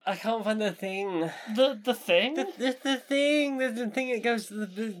I can't find the thing. The thing? The thing. The thing that goes to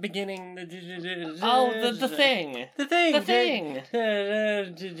the beginning. The thing. The thing. The thing.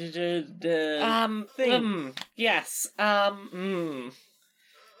 Thing. Yes.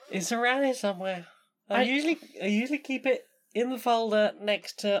 It's around here somewhere. I usually keep it in the folder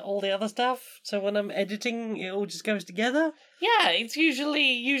next to all the other stuff, so when I'm editing, it all just goes together. Yeah, it's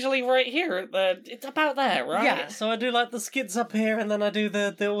usually right here. It's about there, right? Yeah, so I do like the skits up here, and then I do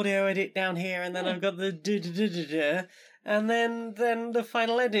the audio edit down here, and then I've got the and then the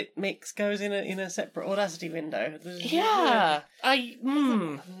final edit mix goes in a separate Audacity window. Yeah, Maybe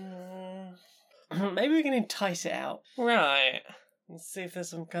we can entice it out. Right. Let's see if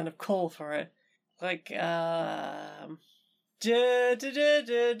there's some kind of call for it. Like, It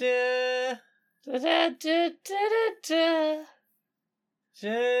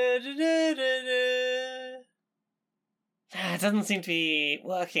doesn't seem to be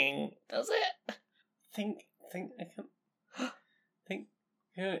working, does it? Think, I can... Think...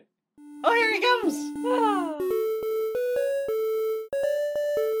 Oh, here he comes! Ah.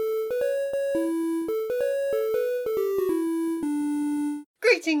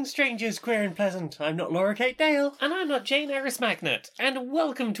 Greetings, strangers, queer and pleasant. I'm not Laura Kate Dale. And I'm not Jane Eris Magnet, and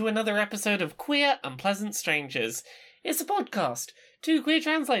welcome to another episode of Queer and Pleasant Strangers. It's a podcast. Two queer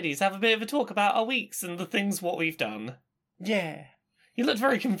trans ladies have a bit of a talk about our weeks and the things what we've done. Yeah. You looked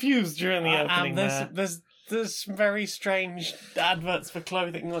very confused during the opening there. There's very strange adverts for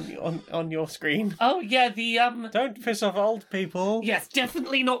clothing on your screen. Oh, yeah, the, Don't piss off old people. Yes,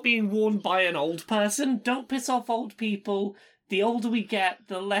 definitely not being worn by an old person. Don't piss off old people. The older we get,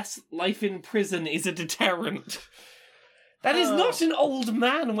 the less life in prison is a deterrent. That is not an old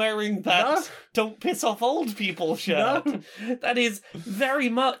man wearing that "Don't piss off old people" shirt. No. That is very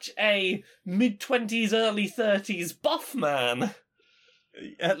much a mid-20s, early 30s buff man.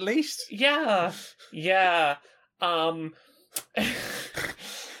 At least. Yeah.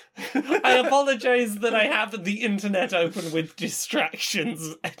 I apologise that I have the internet open with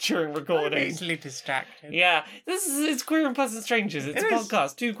distractions during recording. I'm easily distracted. Yeah, it's Queer and Pleasant Strangers. It's a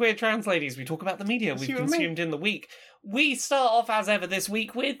podcast. Two queer trans ladies. We talk about the media we've consumed in the week. We start off, as ever, this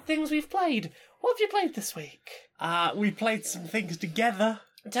week with things we've played. What have you played this week? We played some things together.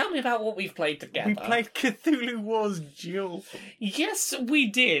 Tell me about what we've played together. We played Cthulhu Wars Duel. Yes, we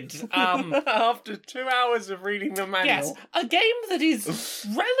did. After 2 hours of reading the manual. Yes, a game that is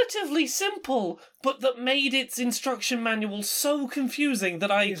relatively simple, but that made its instruction manual so confusing that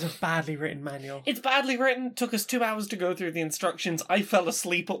It's a badly written manual. It's badly written. Took us 2 hours to go through the instructions. I fell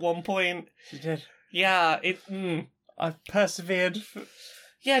asleep at one point. She did. Yeah, I persevered.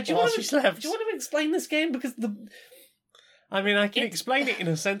 Yeah, do you want slept. to explain this game? Because I mean, I can explain it in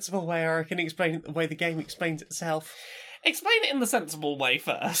a sensible way, or I can explain it the way the game explains itself. Explain it in the sensible way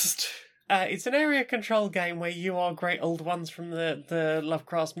first. It's an area control game where you are great old ones from the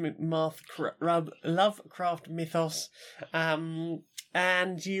Lovecraft mythos,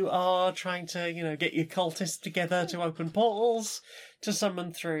 and you are trying to, get your cultists together to open portals, to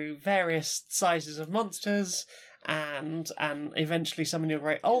summon through various sizes of monsters, and eventually summon your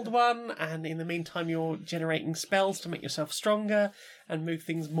great old one, and in the meantime you're generating spells to make yourself stronger and move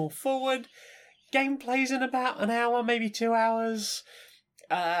things more forward. Gameplay's in about an hour, maybe 2 hours.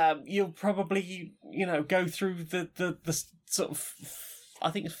 You'll probably, go through the sort of,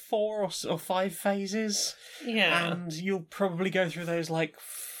 I think 4 or 5 phases. Yeah. And you'll probably go through those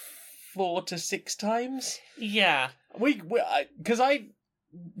 4 to 6 times. Yeah. Because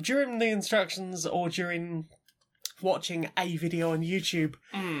during the instructions or during watching a video on YouTube,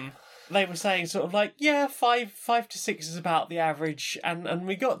 they were saying sort of 5 to 6 is about the average, and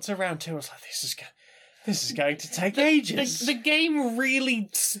we got to round 2. I was like, this is going to take ages. The game really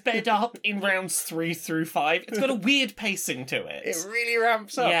sped up in rounds 3 through 5. It's got a weird pacing to it. It really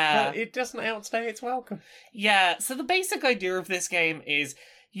ramps up, yeah. But it doesn't outstay its welcome. Yeah, so the basic idea of this game is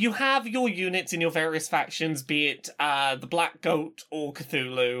you have your units in your various factions, be it the Black Goat or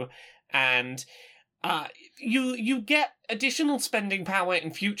Cthulhu, and you get additional spending power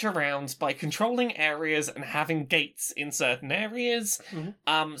in future rounds by controlling areas and having gates in certain areas.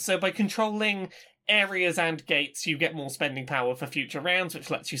 Mm-hmm. So by controlling areas and gates, you get more spending power for future rounds, which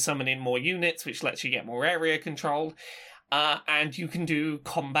lets you summon in more units, which lets you get more area control. And you can do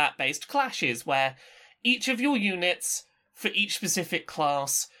combat-based clashes, where each of your units, for each specific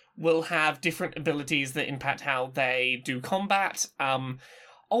class, will have different abilities that impact how they do combat.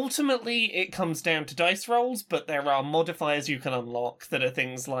 Ultimately, it comes down to dice rolls, but there are modifiers you can unlock that are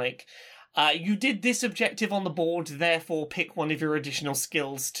things like, you did this objective on the board, therefore pick one of your additional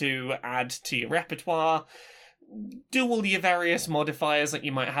skills to add to your repertoire, do all your various modifiers. Like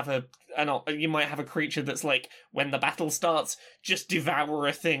you might have a creature that's like, when the battle starts, just devour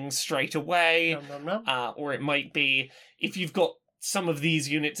a thing straight away. Nom, nom, nom. Or it might be, if you've got some of these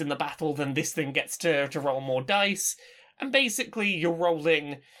units in the battle, then this thing gets to roll more dice. And basically, you're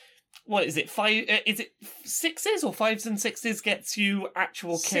rolling, what is it, is it 6s or 5s and 6s gets you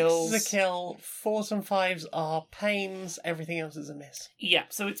actual kills? 6 is a kill, 4s and 5s are pains, everything else is a miss. Yeah,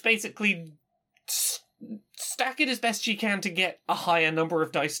 so it's basically stack it as best you can to get a higher number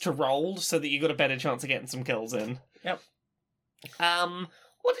of dice to roll, so that you got a better chance of getting some kills in. Yep.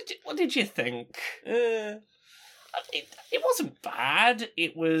 What did you think? It wasn't bad.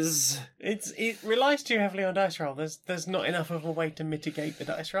 It relies too heavily on dice roll. There's not enough of a way to mitigate the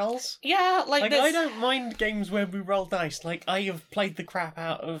dice rolls. Yeah, Like I don't mind games where we roll dice. Like I have played the crap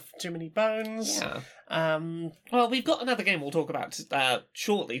out of Too Many Bones. Yeah. Well, we've got another game we'll talk about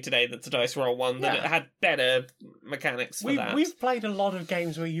shortly today that's a dice roll one that had better mechanics for that. We've played a lot of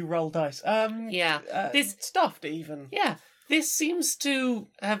games where you roll dice. This stuffed even. Yeah, this seems to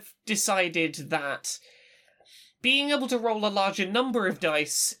have decided that being able to roll a larger number of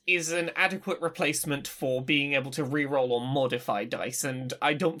dice is an adequate replacement for being able to re-roll or modify dice, and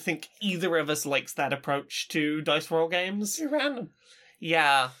I don't think either of us likes that approach to dice roll games. You're random.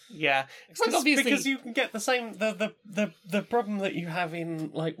 Yeah. It's like obviously because you can get the same the problem that you have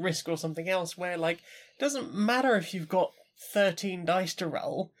in like Risk or something else, where like it doesn't matter if you've got 13 dice to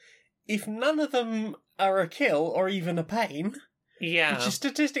roll, if none of them are a kill or even a pain. Yeah. Which is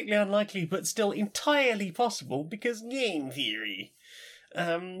statistically unlikely, but still entirely possible because game theory.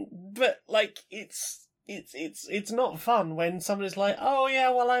 But like it's not fun when somebody's like, oh yeah,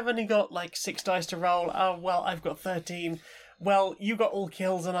 well I've only got like 6 dice to roll. Oh well, I've got 13. Well, you got all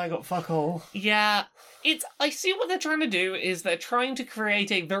kills and I got fuck all. Yeah, I see what they're trying to do is they're trying to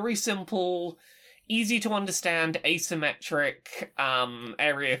create a very simple, easy to understand asymmetric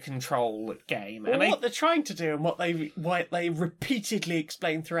area control game. Well, what they're trying to do and what they repeatedly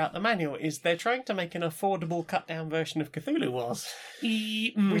explain throughout the manual is they're trying to make an affordable cut down version of Cthulhu Wars,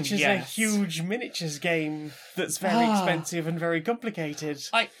 which is a huge miniatures game that's very expensive and very complicated.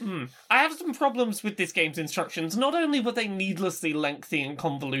 I have some problems with this game's instructions. Not only were they needlessly lengthy and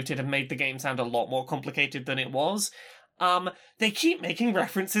convoluted and made the game sound a lot more complicated than it was, they keep making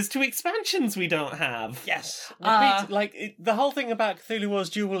references to expansions we don't have. Yes. The whole thing about Cthulhu Wars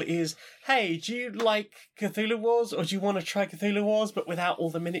Duel is, hey, do you like Cthulhu Wars, or do you want to try Cthulhu Wars, but without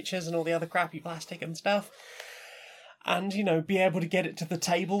all the miniatures and all the other crappy plastic and stuff? And, be able to get it to the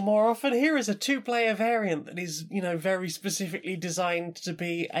table more often. Here is a 2-player variant that is, very specifically designed to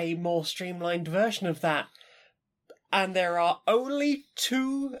be a more streamlined version of that. And there are only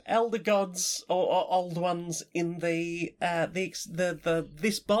 2 elder gods or old ones in this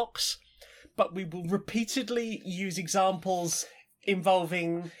box, but we will repeatedly use examples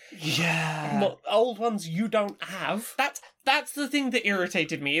involving old ones you don't have. That's the thing that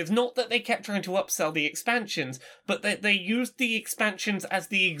irritated me. It's not that they kept trying to upsell the expansions, but that they used the expansions as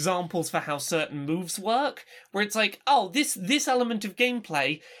the examples for how certain moves work. Where it's like, oh, this element of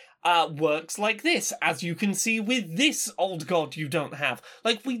gameplay works like this, as you can see with this old god you don't have.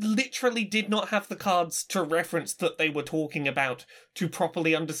 Like, we literally did not have the cards to reference that they were talking about to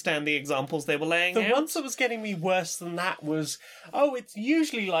properly understand the examples they were laying out. The ones that was getting me worse than that was, oh, it's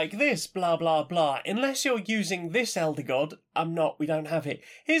usually like this, blah, blah, blah. Unless you're using this elder god, we don't have it.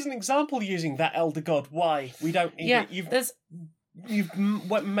 Here's an example using that elder god. Why? We don't need it. You've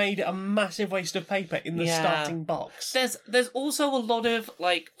made a massive waste of paper in the starting box. There's also a lot of,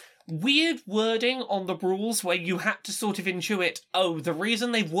 weird wording on the rules where you had to sort of intuit, the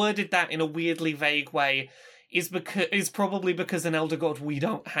reason they've worded that in a weirdly vague way is probably because an elder god we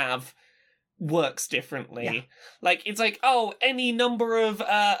don't have works differently. Yeah. It's like, any number of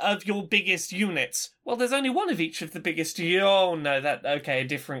your biggest units. Well, there's only one of each of the biggest. Oh no, a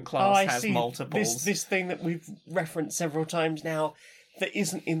different class has multiples. This thing that we've referenced several times now that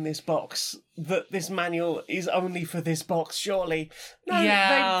isn't in this box, that this manual is only for this box, surely.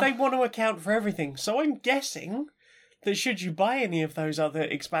 No, they want to account for everything. So I'm guessing that should you buy any of those other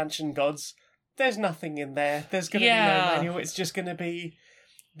expansion gods, there's nothing in there. There's going to be no manual. It's just going to be,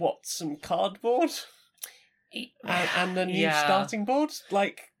 some cardboard? And a new starting board?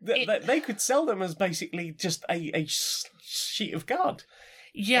 They could sell them as basically just a sheet of card.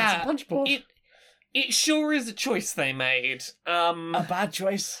 Yeah. It's a punch board. It sure is a choice they made. A bad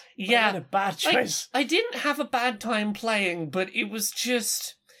choice. Yeah. A bad choice. I didn't have a bad time playing, but it was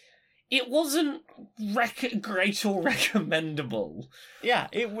it wasn't great or recommendable. Yeah,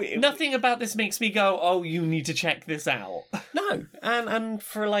 Nothing about this makes me go, oh, you need to check this out. No, and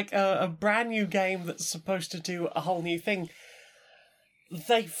for like a brand new game that's supposed to do a whole new thing,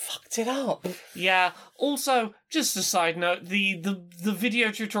 they fucked it up. Yeah. Also, just a side note, the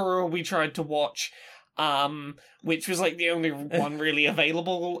video tutorial we tried to watch, which was like the only one really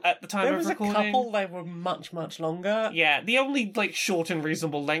available at the time There of was recording. a couple, they were much, much longer. Yeah, the only like short and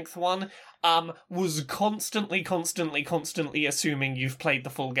reasonable length one was constantly assuming you've played the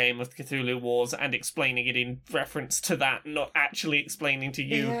full game of Cthulhu Wars and explaining it in reference to that, not actually explaining to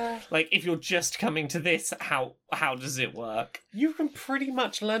you. Yeah. Like, if you're just coming to this, how does it work? You can pretty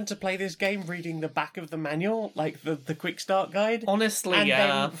much learn to play this game reading the back of the manual, like the quick start guide. Honestly, And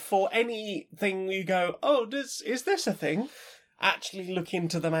yeah. then for anything you go, oh, is this a thing? Actually look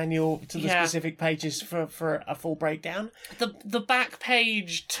into the manual to the specific pages for a full breakdown. The back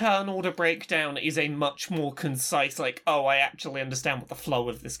page turn order breakdown is a much more concise, like, oh, I actually understand what the flow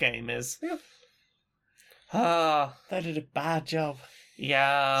of this game is. Yeah. They did a bad job.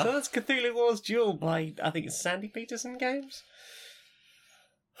 Yeah. So that's Cthulhu Wars Duel by, I think it's Sandy Peterson Games.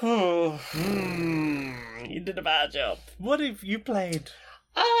 Oh. You did a bad job. What have you played?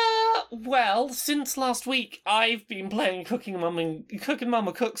 Well, since last week, I've been playing Cooking Mama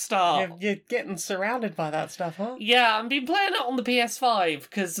Cookstar. You're getting surrounded by that stuff, huh? Yeah, I've been playing it on the PS5,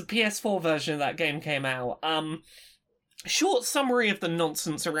 because the PS4 version of that game came out. Short summary of the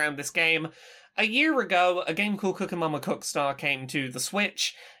nonsense around this game. A year ago, a game called Cooking Mama Cookstar came to the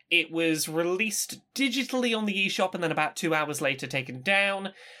Switch. It was released digitally on the eShop and then about 2 hours later taken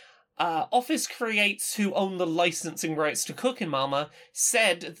down. Office Creates, who own the licensing rights to Cooking Mama,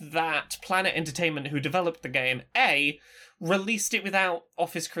 said that Planet Entertainment, who developed the game, released it without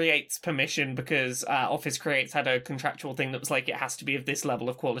Office Creates' permission because Office Creates had a contractual thing that was like, it has to be of this level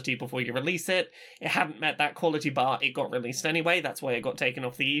of quality before you release it. It hadn't met that quality bar, it got released anyway, that's why it got taken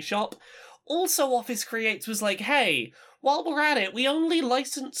off the eShop. Also, Office Creates was like, hey, while we're at it, we only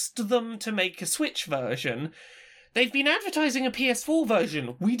licensed them to make a Switch version. They've been advertising a PS4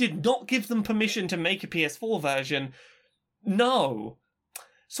 version. We did not give them permission to make a PS4 version. No.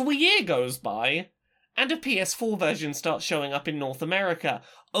 So a year goes by, and a PS4 version starts showing up in North America.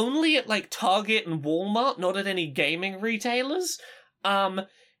 Only at, like, Target and Walmart, not at any gaming retailers. A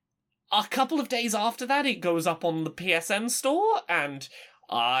couple of days after that, it goes up on the PSN store, and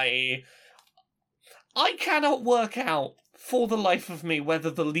I cannot work out for the life of me whether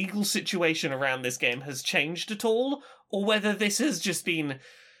the legal situation around this game has changed at all, or whether this has just been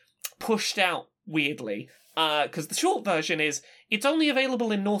pushed out weirdly. Because the short version is, it's only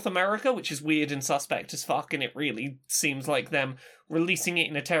available in North America, which is weird and suspect as fuck, and it really seems like them releasing it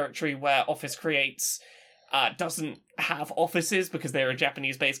in a territory where Office Creates doesn't have offices because they're a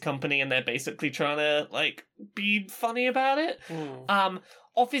Japanese-based company and they're basically trying to, like, be funny about it.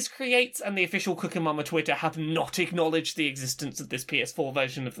 Office Creates and the official Cooking Mama Twitter have not acknowledged the existence of this PS4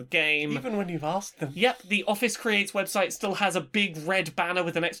 version of the game. Even when you've asked them. Yep, the Office Creates website still has a big red banner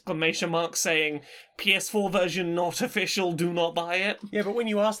with an exclamation mark saying, PS4 version not official, do not buy it. Yeah, but when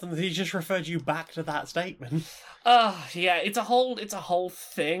you asked them, they just referred you back to that statement. Yeah, it's a whole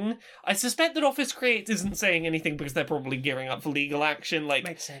thing. I suspect that Office Creates isn't saying anything because they're probably gearing up for legal action. Like,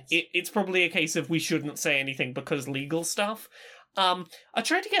 Makes sense. It's probably a case of we shouldn't say anything because legal stuff. I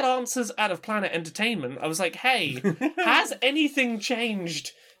tried to get answers out of Planet Entertainment. I was like, hey, has anything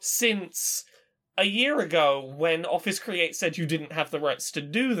changed since a year ago when Office Create said you didn't have the rights to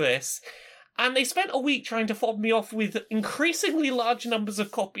do this? And they spent a week trying to fob me off with increasingly large numbers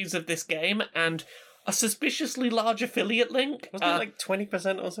of copies of this game and a suspiciously large affiliate link. Wasn't it like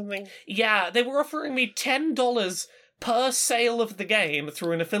 20% or something? Yeah, they were offering me $10 per sale of the game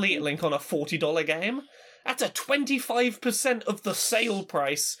through an affiliate link on a $40 game. That's a 25% of the sale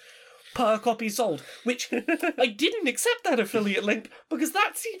price per copy sold, which I didn't accept that affiliate link because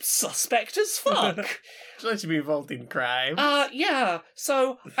that seems suspect as fuck. Trying to be involved in crime. Yeah,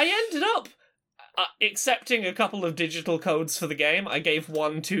 so I ended up accepting a couple of digital codes for the game. I gave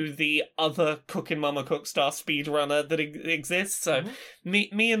one to the other Cooking Mama Cookstar speedrunner that exists. So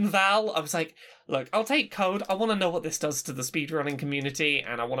me and Val, I was like, look, I'll take code. I want to know what this does to the speedrunning community,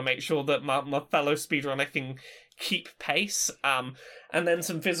 and I want to make sure that my fellow speedrunner can keep pace. And then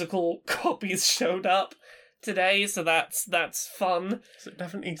some physical copies showed up today, so that's fun. So it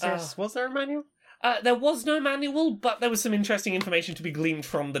definitely exists. Was there a manual? There was no manual, but there was some interesting information to be gleaned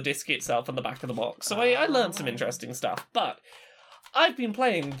from the disc itself on the back of the box. So I learned some interesting stuff. But I've been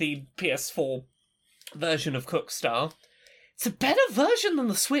playing the PS4 version of Cookstar. It's a better version than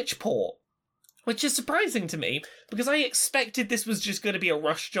the Switch port. which is surprising to me, because I expected this was just going to be a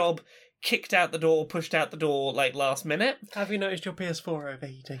rush job, kicked out the door, pushed out the door, like, last minute. Have you noticed your PS4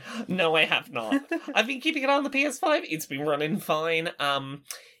 overheating? No, I have not. I've been keeping it on the PS5, it's been running fine.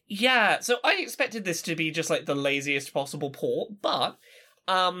 Yeah, so I expected this to be just, like, the laziest possible port, but,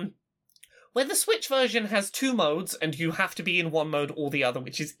 where the Switch version has 2 modes, and you have to be in one mode or the other,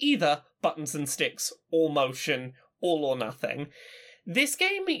 which is either buttons and sticks, or motion, all or nothing. This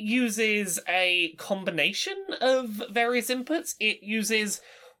game uses a combination of various inputs. It uses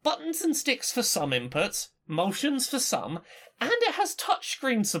buttons and sticks for some inputs, motions for some, and it has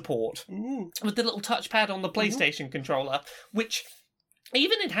touchscreen support with the little touchpad on the PlayStation controller, which,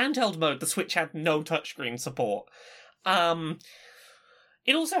 even in handheld mode, the Switch had no touchscreen support.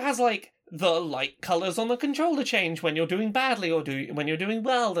 It also has, like, the light colours on the controller change when you're doing badly or when you're doing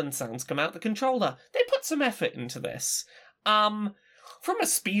well, then sounds come out the controller. They put some effort into this. From a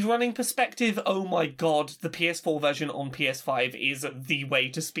speedrunning perspective, oh my god, the PS4 version on PS5 is the way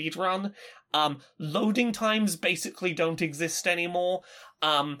to speedrun. Loading times basically don't exist anymore.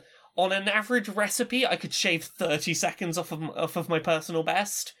 On an average recipe, I could shave 30 seconds off of my personal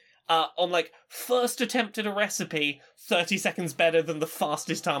best. On, like, first attempt at a recipe, 30 seconds better than the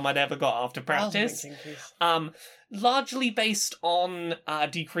fastest time I'd ever got after practice. Largely based on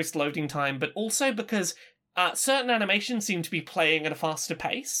decreased loading time, but also because certain animations seem to be playing at a faster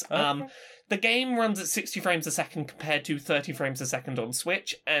pace. Okay. The game runs at 60 frames a second compared to 30 frames a second on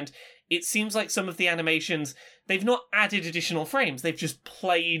Switch, and it seems like some of the animations, they've not added additional frames, they've just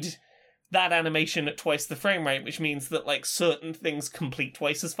played that animation at twice the frame rate, which means that, like, certain things complete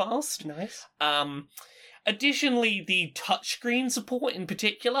twice as fast. Nice. Additionally, the touchscreen support in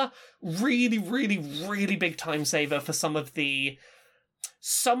particular, really, really, really big time saver for some of the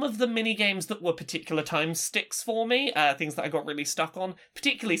mini games that were particular time sticks for me, things that I got really stuck on,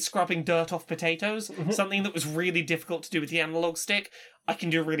 particularly scrubbing dirt off potatoes, something that was really difficult to do with the analog stick. I can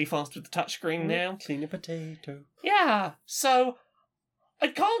do really fast with the touchscreen now. Clean a potato. Yeah, so I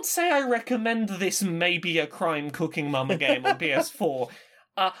can't say I recommend this maybe a crime cooking mama game on PS4.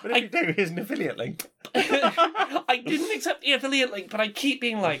 But if you do, here's an affiliate link. I didn't accept the affiliate link, but I keep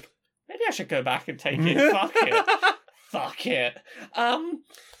being like, maybe I should go back and take it. Fuck it. Fuck it.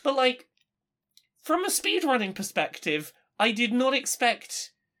 But, like, from a speedrunning perspective, I did not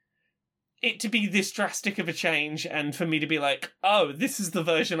expect it to be this drastic of a change and for me to be like, oh, this is the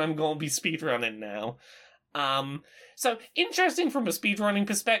version I'm going to be speedrunning now. So, interesting from a speedrunning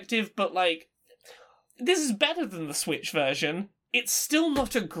perspective, but, like, this is better than the Switch version. It's still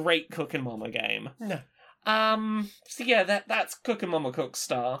not a great Cookin' Mama game. No. So yeah, that's Cookin' Mama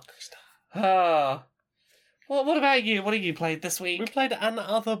Cookstar. What about you? What have you played this week? We played an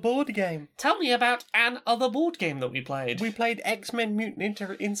other board game. Tell me about an other board game that we played. We played X-Men Mutant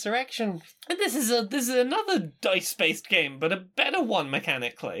Insurrection. And this is another dice-based game, but a better one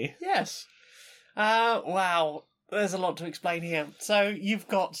mechanically. Yes. Wow. There's a lot to explain here. So you've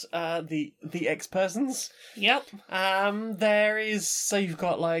got the X-Persons. Yep. You've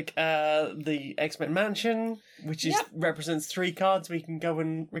got like the X-Men Mansion, which represents 3 cards. We can go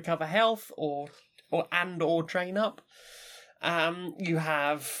and recover health or train up. You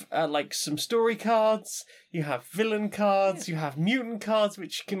have like some story cards. You have villain cards. You have mutant cards,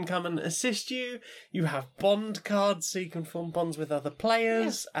 which can come and assist you. You have bond cards, so you can form bonds with other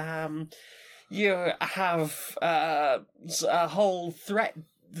players. You have a whole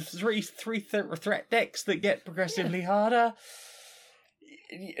three threat decks that get progressively harder.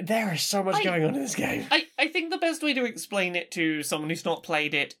 There is so much going on in this game. I think the best way to explain it to someone who's not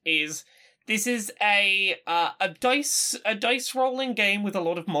played it is this is a dice rolling game with a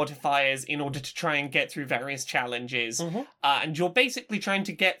lot of modifiers in order to try and get through various challenges. And you're basically trying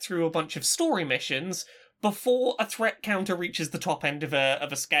to get through a bunch of story missions before a threat counter reaches the top end of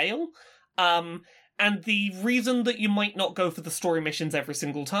a scale. And the reason that you might not go for the story missions every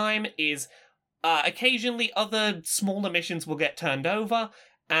single time is occasionally other smaller missions will get turned over,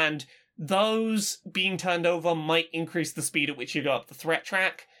 and those being turned over might increase the speed at which you go up the threat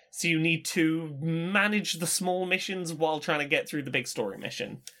track, so you need to manage the small missions while trying to get through the big story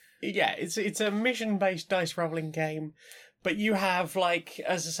mission. Yeah, it's a mission-based dice rolling game. But you have, like,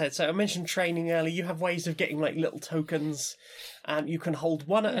 as I said, so I mentioned training earlier, you have ways of getting, like, little tokens, and you can hold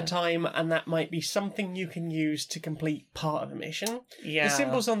one at a time, and that might be something you can use to complete part of a mission. Yeah. The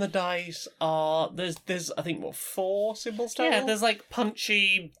symbols on the dice are, there's I think, 4 symbols total? Yeah, there's, like,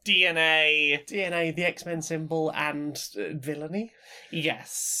 Punchy, DNA, the X-Men symbol, and villainy.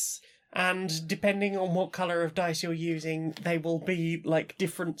 Yes. And depending on what colour of dice you're using, they will be, like,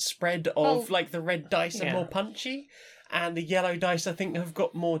 different spread of, like, the red dice are more punchy. and the yellow dice I think have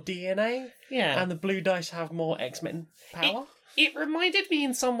got more DNA, Yeah. and the blue dice have more X-Men power. It reminded me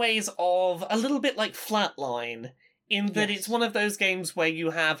in some ways of a little bit like Flatline, in that Yes. it's one of those games where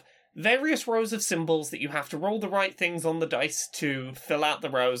you have various rows of symbols that you have to roll the right things on the dice to fill out the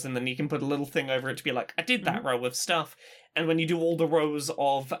rows, and then you can put a little thing over it to be like, I did that row of stuff. And when you do all the rows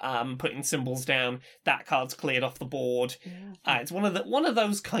of putting symbols down, that card's cleared off the board. It's one of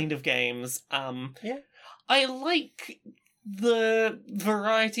those kind of games. Yeah. I like the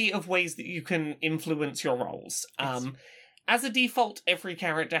variety of ways that you can influence your rolls. As a default, every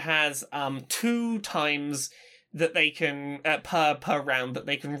character has 2 times that they can per round that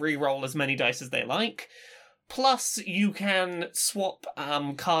they can re-roll as many dice as they like. Plus, you can swap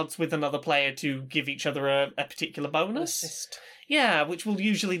cards with another player to give each other a particular bonus. Assist. Yeah, which will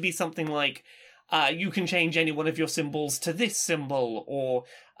usually be something like you can change any one of your symbols to this symbol, or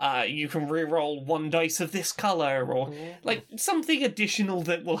you can re-roll 1 dice of this colour, or like something additional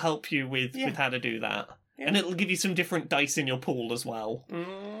that will help you with how to do that. Yeah. And it'll give you some different dice in your pool as well.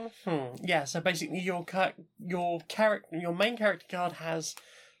 Yeah, so basically your main character card has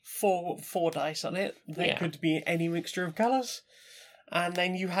four dice on it. They could be any mixture of colours. And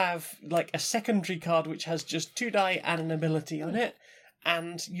then you have like a secondary card which has just 2 die and an ability on it.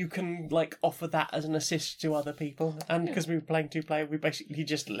 And you can like offer that as an assist to other people. And because we were playing 2-player, we basically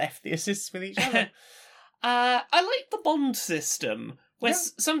just left the assists with each other. I like the bond system, where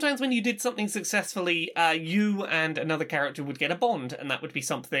sometimes when you did something successfully, you and another character would get a bond, and that would be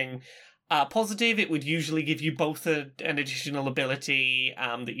something positive. It would usually give you both an additional ability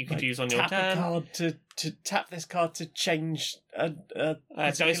that you could use on your turn. Tap a card to tap this card to change a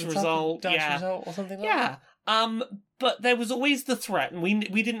dice result, result or something like that. But there was always the threat, and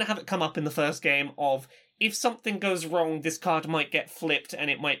we didn't have it come up in the first game, of if something goes wrong, this card might get flipped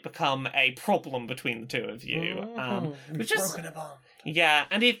and it might become a problem between the two of you. Which is broken a bond. Yeah,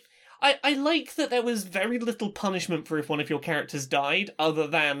 and if I like that there was very little punishment for if one of your characters died, other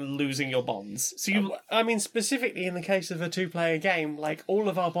than losing your bonds. So you, I mean, specifically in the case of a 2-player game, like all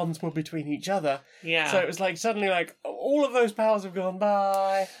of our bonds were between each other. yeah, So it was like suddenly, like all of those powers have gone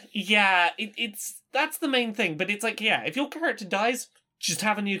by. yeah, that's the main thing. But it's like, yeah, if your character dies, just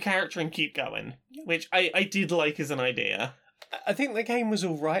have a new character and keep going, which I did like as an idea. I think the game was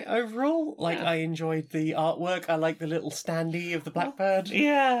all right overall. Like, I enjoyed the artwork. I like the little standee of the Blackbird.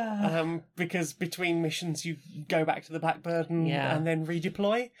 Yeah. Because between missions you go back to the Blackbird and then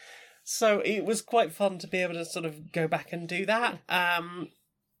redeploy. So it was quite fun to be able to sort of go back and do that. And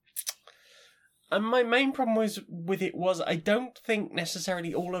my main problem with it was I don't think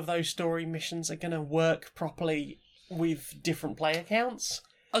necessarily all of those story missions are going to work properly with different player counts.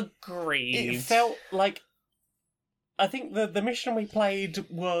 Agreed. It felt like, I think the mission we played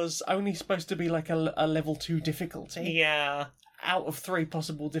was only supposed to be like a level 2 difficulty. Yeah. Out of 3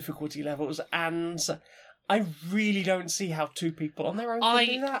 possible difficulty levels, and I really don't see how 2 people on their own can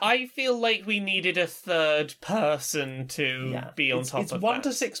do that. I feel like we needed a third person to be on top of that. It's 1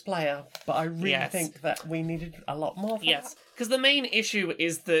 to 6 player, but I really think that we needed a lot more for that. Because the main issue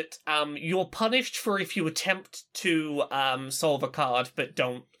is that you're punished for if you attempt to solve a card but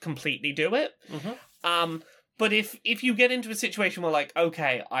don't completely do it. But if you get into a situation where, like,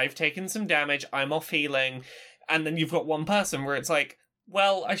 okay, I've taken some damage, I'm off healing, and then you've got one person where it's like,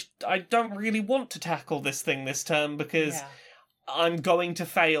 well, I don't really want to tackle this thing this turn because I'm going to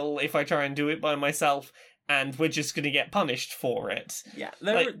fail if I try and do it by myself, and we're just going to get punished for it. Yeah,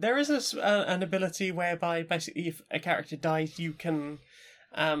 there is an ability whereby basically if a character dies, you can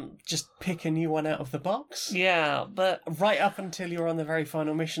just pick a new one out of the box. Yeah, but right up until you're on the very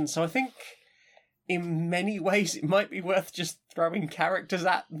final mission. So I think in many ways it might be worth just throwing characters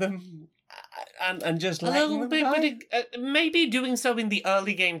at them and just letting them die. But maybe doing so in the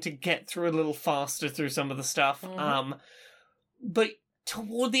early game to get through a little faster through some of the stuff. But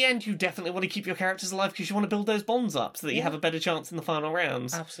toward the end, you definitely want to keep your characters alive because you want to build those bonds up so that you have a better chance in the final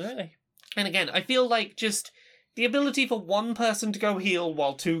rounds. Absolutely. And again, I feel like just the ability for one person to go heal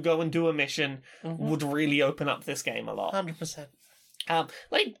while 2 go and do a mission would really open up this game a lot. 100%.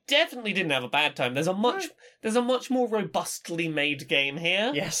 Like, definitely didn't have a bad time. There's a much more robustly made game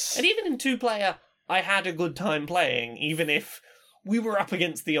here. Yes. And even in 2-player, I had a good time playing, even if we were up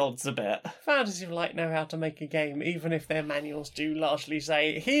against the odds a bit. Fantasy Flight know how to make a game, even if their manuals do largely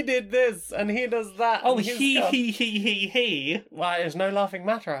say, he did this, and he does that. Oh, and he. Well, there's no laughing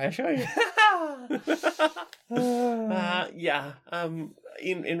matter, I assure you.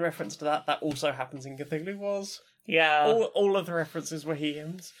 In reference to that also happens in Cthulhu Wars. Yeah. All of the references were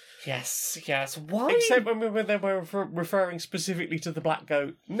hymns. Yes. Why? Except when they were referring specifically to the Black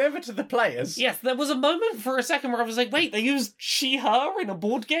Goat, never to the players. Yes, there was a moment for a second where I was like, wait, they used she-her in a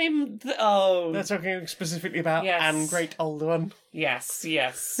board game? Oh. They're talking specifically about Yes. Anne Great Old One. Yes.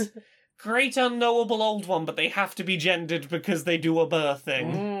 Great unknowable old one, but they have to be gendered because they do a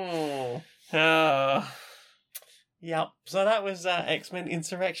birthing. Yep. So that was X-Men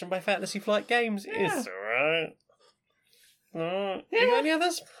Insurrection by Fantasy Flight Games. Yeah. It's alright. You got any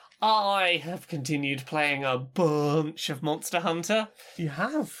others? I have continued playing a bunch of Monster Hunter. You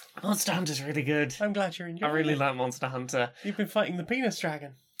have. Monster Hunter's really good. I'm glad you're enjoying I really it. like Monster Hunter. You've been fighting the Penis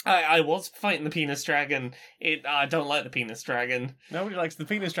Dragon. I was fighting the Penis Dragon. I don't like the Penis Dragon. Nobody likes the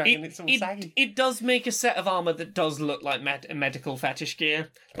Penis Dragon. It's all saggy. It does make a set of armor that does look like medical fetish gear.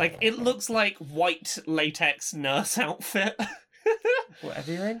 Like, it looks like white latex nurse outfit.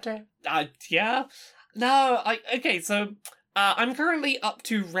 Whatever you're into. Yeah. No, okay, so I'm currently up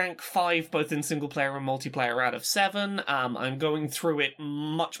to rank 5, both in single player and multiplayer out of 7. I'm going through it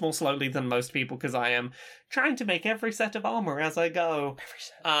much more slowly than most people because I am trying to make every set of armor as I go.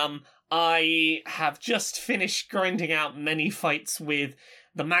 I have just finished grinding out many fights with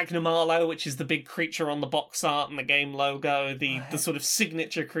the Magnum Arlo, which is the big creature on the box art and the game logo, the sort of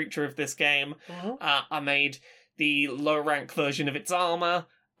signature creature of this game. I made the low rank version of its armor,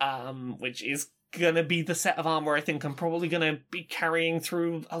 which is gonna be the set of armor I think I'm probably gonna be carrying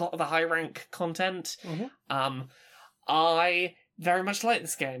through a lot of the high rank content. I very much like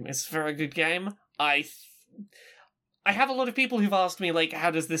this game. It's a very good game. I have a lot of people who've asked me, like, how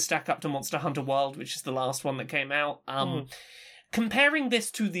does this stack up to Monster Hunter World, which is the last one that came out. Comparing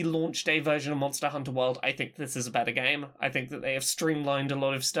this to the launch day version of Monster Hunter World, I think this is a better game. I think that they have streamlined a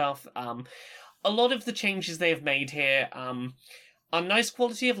lot of stuff. A lot of the changes they have made here are nice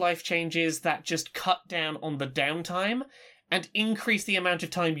quality of life changes that just cut down on the downtime and increase the amount of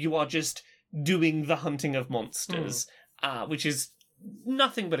time you are just doing the hunting of monsters, which is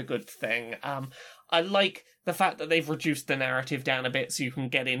nothing but a good thing. I like the fact that they've reduced the narrative down a bit so you can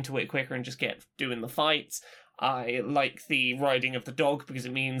get into it quicker and just get doing the fights. I like the riding of the dog because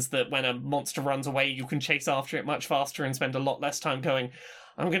it means that when a monster runs away, you can chase after it much faster and spend a lot less time going,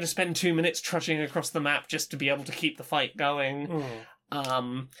 I'm going to spend 2 minutes trudging across the map just to be able to keep the fight going.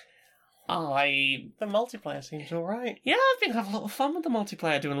 The multiplayer seems alright. Yeah, I've been having a lot of fun with the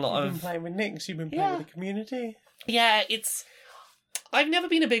multiplayer, doing a lot You've been playing with Nix, you've been playing with the community. Yeah, I've never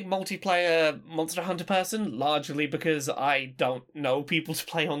been a big multiplayer Monster Hunter person, largely because I don't know people to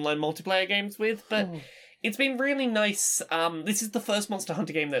play online multiplayer games with, but it's been really nice. This is the first Monster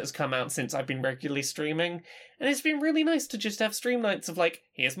Hunter game that has come out since I've been regularly streaming, and it's been really nice to just have stream nights of like,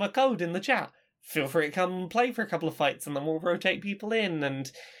 here's my code in the chat. Feel free to come play for a couple of fights and then we'll rotate people in,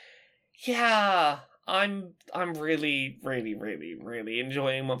 and yeah, I'm really, really, really, really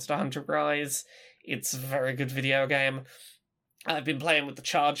enjoying Monster Hunter Rise. It's a very good video game. I've been playing with the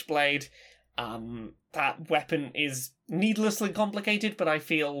Charge Blade. That weapon is needlessly complicated, but I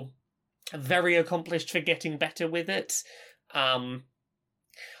feel very accomplished for getting better with it.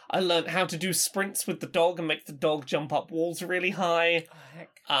 I learned how to do sprints with the dog and make the dog jump up walls really high.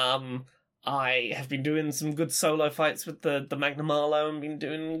 I have been doing some good solo fights with the Magnum Arlo and been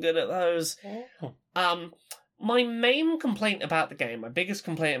doing good at those. My main complaint about the game, my biggest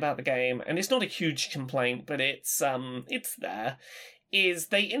complaint about the game, and it's not a huge complaint, but it's there, is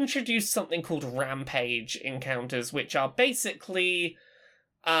they introduced something called Rampage encounters, which are basically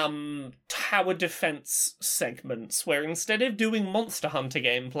tower defense segments, where instead of doing Monster Hunter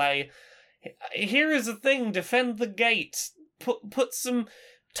gameplay, here is a thing, defend the gate, put some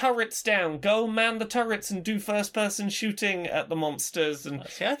turrets down, go man the turrets and do first-person shooting at the monsters. And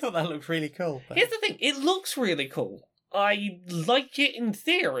see, I thought that looked really cool. But... here's the thing, it looks really cool. I like it in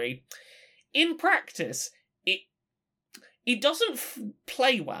theory. In practice, it doesn't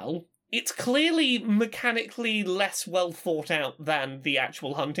play well. It's clearly mechanically less well thought out than the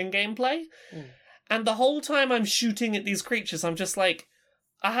actual hunting gameplay. And the whole time I'm shooting at these creatures, I'm just like,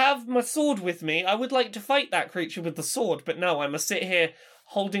 I have my sword with me. I would like to fight that creature with the sword, but no, I must sit here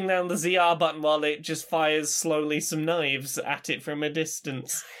holding down the ZR button while it just fires slowly some knives at it from a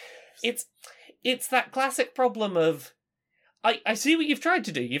distance. It's that classic problem of, I see what you've tried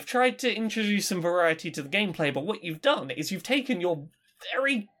to do. You've tried to introduce some variety to the gameplay, but what you've done is you've taken your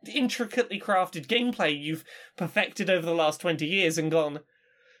very intricately crafted gameplay you've perfected over the last 20 years and gone,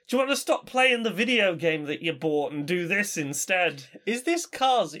 do you want to stop playing the video game that you bought and do this instead? Is this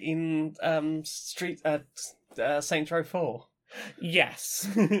cars in Saints Row 4? Yes.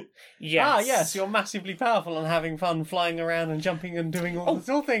 Yes. Yes, you're massively powerful and having fun flying around and jumping and doing all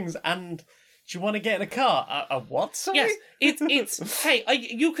things and Do you want to get in a car? A what? Sorry? Yes, it's hey,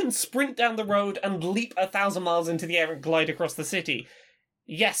 you can sprint down the road and leap 1,000 miles into the air and glide across the city.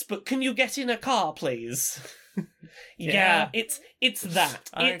 Yes, but can you get in a car, please? Yeah, it's that.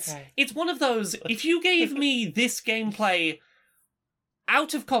 Okay. It's one of those. If you gave me this gameplay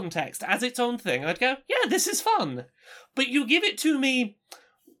out of context as its own thing, I'd go, yeah, this is fun. But you give it to me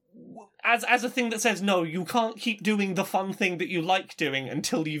as a thing that says, no, you can't keep doing the fun thing that you like doing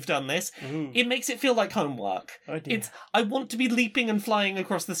until you've done this. Ooh. It makes it feel like homework. Oh dear. It's I want to be leaping and flying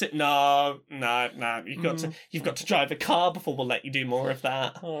across the city. No. You've got to drive a car before we'll let you do more of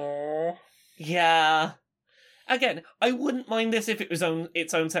that. Aww. Yeah. Again, I wouldn't mind this if it was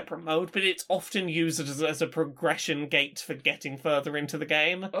its own separate mode, but it's often used as a progression gate for getting further into the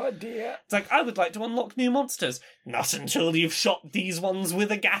game. Oh dear. It's like, I would like to unlock new monsters. Not until you've shot these ones with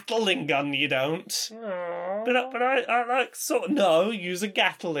a Gatling gun, you don't. Aww. But I like, sort of, no, use a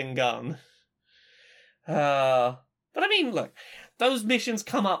Gatling gun. But I mean, look, those missions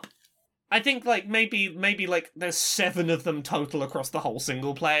come up, I think, like, maybe, like, there's 7 of them total across the whole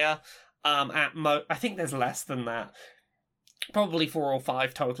single player. I think there's less than that. Probably 4 or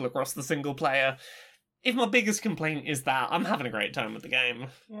 5 total across the single player. If my biggest complaint is that, I'm having a great time with the game.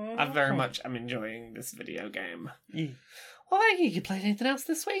 I very much am enjoying this video game. Yeah. Well, thank you. You played anything else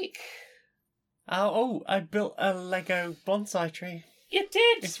this week? Oh, I built a Lego bonsai tree. You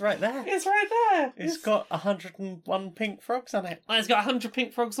did! It's right there. It's right there! It's got 101 pink frogs on it. Well, it's got 100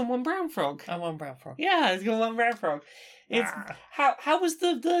 pink frogs and 1 brown frog. And 1 brown frog. Yeah, it's got 1 brown frog. It's how was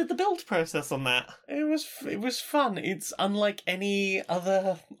the build process on that? It was fun. It's unlike any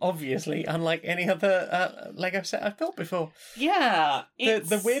other Lego set I've built before. Yeah,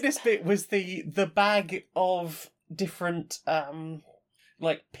 The weirdest bit was the bag of different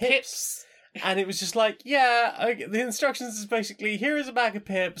like pips. And it was just like, the instructions is basically, here is a bag of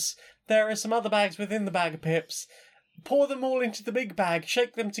pips, there are some other bags within the bag of pips, pour them all into the big bag,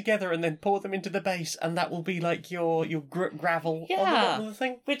 shake them together, and then pour them into the base, and that will be like your gravel on the bottom of the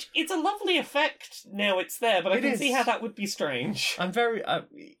thing. Which, it's a lovely effect now it's there, but I can see how that would be strange. I'm very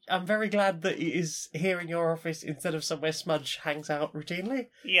glad that it is here in your office instead of somewhere Smudge hangs out routinely.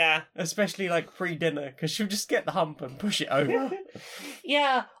 Yeah. Especially like pre-dinner, because she'll just get the hump and push it over.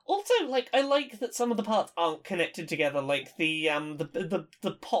 Yeah. Also, like, I like that some of the parts aren't connected together. Like the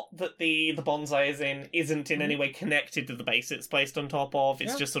pot that the bonsai is in isn't in any way connected to the base it's placed on top of.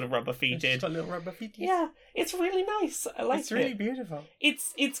 It's just sort of rubber feeted. It's just got little rubber feet. Yeah, it's really nice. I like it. It's really beautiful.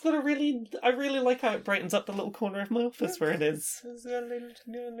 It's got a really. I really like how it brightens up the little corner of my office where it is. It's got a little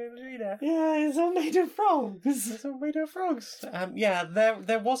tree there. Yeah, it's all made of frogs. It's all made of frogs.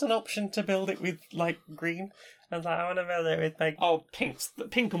 There was an option to build it with like green. I was like, I want to build it with like... Oh,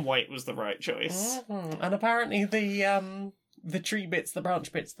 pink and white was the right choice. Mm-hmm. And apparently the tree bits, the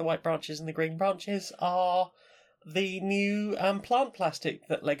branch bits, the white branches and the green branches are the new plant plastic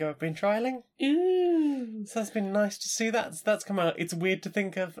that Lego have been trialling. Ooh. So that's been nice to see. That's come out. It's weird to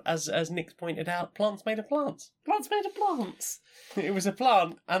think of, as Nick's pointed out, plants made of plants. Plants made of plants. It was a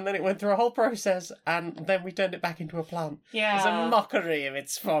plant, and then it went through a whole process, and then we turned it back into a plant. Yeah. It's a mockery of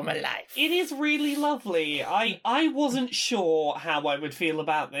its former life. It is really lovely. I wasn't sure how I would feel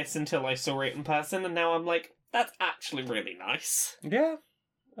about this until I saw it in person, and now I'm like, that's actually really nice. Yeah.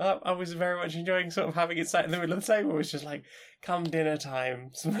 I was very much enjoying sort of having it sat in the middle of the table. It was just like, come dinner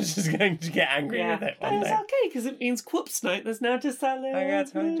time, Smudge is going to get angry with it one But it's day. okay, because it means Quoops night. There's now just that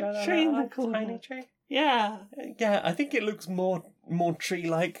little tree in the corner. Tiny tree. Yeah. Yeah, I think it looks more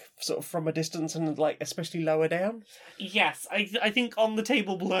tree-like, sort of from a distance, and like especially lower down. Yes, I think on the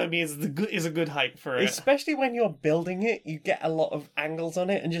table below me is a good height for it. Especially when you're building it, you get a lot of angles on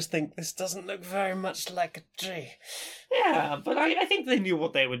it, and just think this doesn't look very much like a tree. Yeah, but I think they knew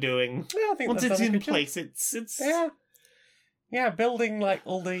what they were doing. Yeah, I think once they've it's done a in good job. place, it's yeah, building like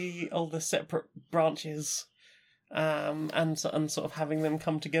all the separate branches. And sort of having them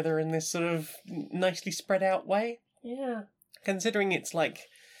come together in this sort of nicely spread out way. Yeah. Considering it's like,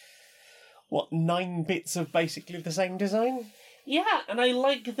 9 bits of basically the same design? Yeah, and I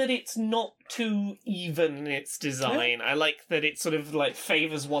like that it's not too even in its design. I like that it sort of like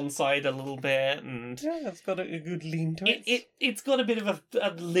favours one side a little bit, and yeah, it's got a good lean to it. It's got a bit of a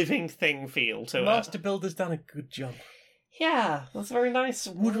living thing feel to it. Master Builder's done a good job. Yeah, that's very nice.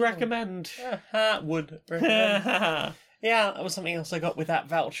 Would recommend. Would recommend. Yeah, that was something else I got with that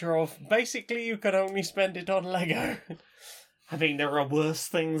voucher of, basically you could only spend it on Lego. I mean, there are worse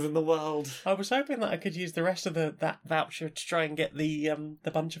things in the world. I was hoping that I could use the rest of that voucher to try and get the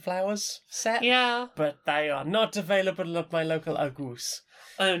Bunch of Flowers set. Yeah. But they are not available at my local Argus.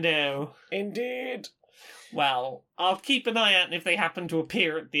 Oh no. Indeed. Well, I'll keep an eye out if they happen to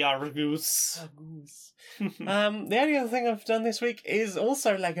appear at the Argus. The only other thing I've done this week is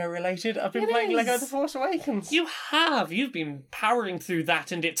also Lego related. I've been playing Lego The Force Awakens. You have. You've been powering through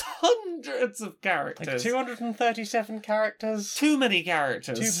that, and it's hundreds of characters. Like 237 characters. Too many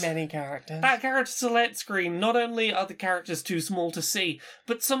characters. Too many characters. That character select screen, not only are the characters too small to see,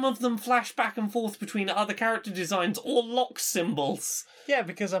 but some of them flash back and forth between other character designs or lock symbols. Yeah,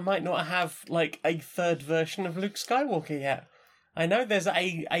 because I might not have, like, a third version of Luke Skywalker yet. I know there's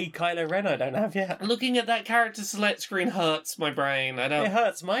a Kylo Ren I don't have yet. Looking at that character select screen hurts my brain. It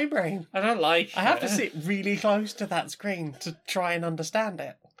hurts my brain. I don't like it. I have to sit really close to that screen to try and understand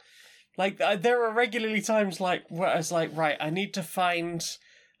it. Like, there are regularly times, like, where I was like, right, I need to find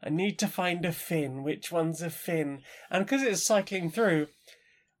a Finn. Which one's a Finn? And because it's cycling through,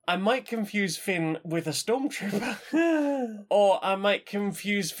 I might confuse Finn with a stormtrooper. Or I might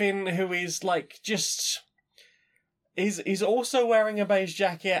confuse Finn who is, like, just... He's also wearing a beige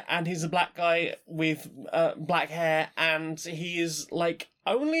jacket, and he's a black guy with black hair, and he is, like,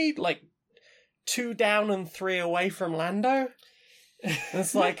 only, like, 2 down and 3 away from Lando. And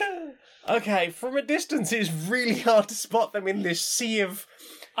it's like, okay, from a distance it's really hard to spot them in this sea of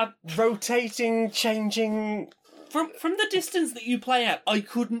rotating, changing... From the distance that you play at, I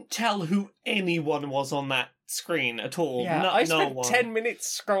couldn't tell who anyone was on that screen at all. Yeah, no, I spent no one. 10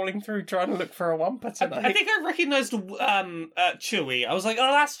 minutes scrolling through trying to look for a Wampa tonight. I think I recognised Chewie. I was like,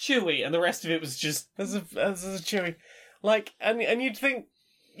 oh, that's Chewie, and the rest of it was just... There's a Chewie. Like, and you'd think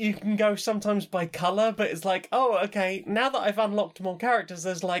you can go sometimes by colour, but it's like, oh, okay, now that I've unlocked more characters,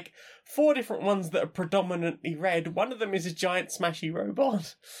 there's like 4 different ones that are predominantly red. One of them is a giant smashy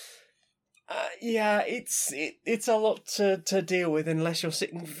robot. Yeah, it's a lot to deal with unless you're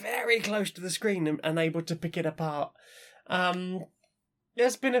sitting very close to the screen and able to pick it apart.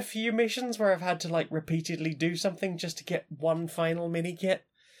 There's been a few missions where I've had to, like, repeatedly do something just to get one final mini-kit,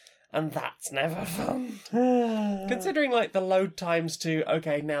 and that's never fun. Considering, like, the load times to,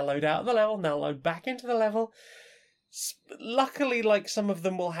 okay, now load out of the level, now load back into the level. Luckily, like, some of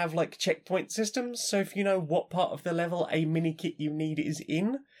them will have, like, checkpoint systems, so if you know what part of the level a mini-kit you need is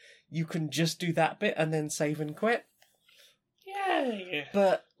in, you can just do that bit and then save and quit. Yay!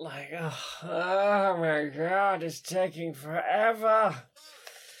 But, like, oh my god, it's taking forever.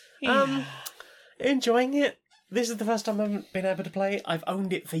 Yeah. Enjoying it. This is the first time I've been able to play it. I've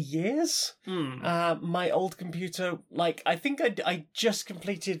owned it for years. My old computer, like, I think I just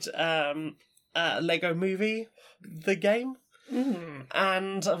completed Lego Movie, the game.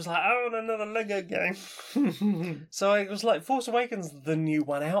 And I was like, I want another Lego game. So I was like, Force Awakens, the new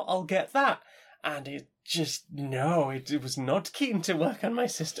one out, I'll get that. And it just, no, it was not keen to work on my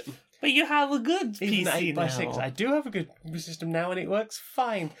system. But you have a good Even PC 8x6. now. I do have a good system now, and it works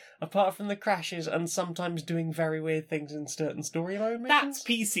fine, apart from the crashes and sometimes doing very weird things in certain story mode missions. That's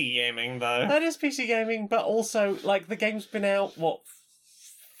PC gaming, though. That is PC gaming, but also, like, the game's been out,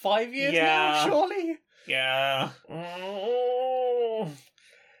 5 years now, surely? Yeah.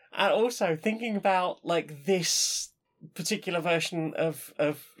 And also, thinking about, like, this particular version of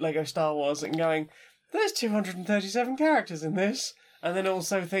Lego Star Wars and going, there's 237 characters in this. And then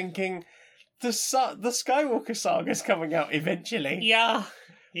also thinking, the Skywalker Saga's coming out eventually. Yeah.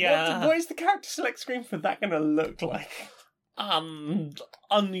 Yeah. What is the character select screen for that going to look like?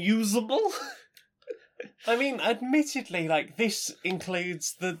 Unusable? I mean, admittedly, like, this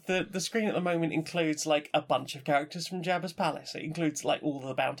includes, the screen at the moment includes, like, a bunch of characters from Jabba's palace. It includes, like, all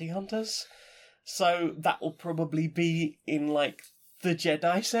the bounty hunters. So that will probably be in, like, the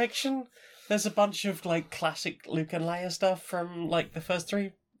Jedi section. There's a bunch of, like, classic Luke and Leia stuff from, like, the first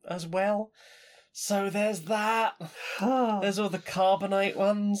 3 as well. So there's that. There's all the Carbonite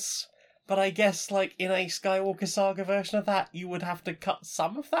ones. But I guess, like, in a Skywalker Saga version of that, you would have to cut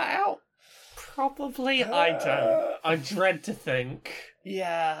some of that out. Probably. I don't. I dread to think.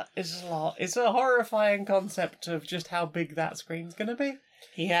 Yeah, it's a lot. It's a horrifying concept of just how big that screen's going to be.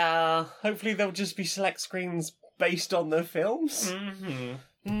 Yeah. Hopefully there'll just be select screens based on the films.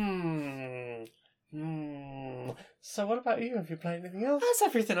 So what about you? Have you played anything else? That's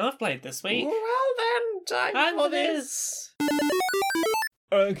everything I've played this week. Well then, time for this.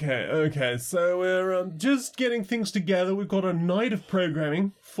 Okay, so we're just getting things together. We've got a night of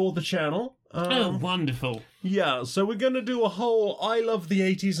programming for the channel. Oh, wonderful. Yeah, so we're going to do a whole I Love the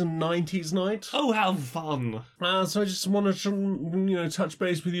 80s and 90s night. Oh, how fun. So I just wanted to, touch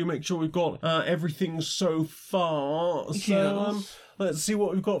base with you, make sure we've got everything so far. So Let's see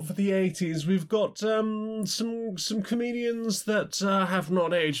what we've got for the 80s. We've got some comedians that have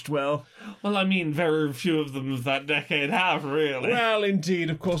not aged well. Well, I mean, very few of them of that decade have, really. Well, indeed,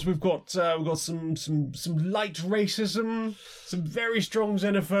 of course, we've got some light racism, some very strong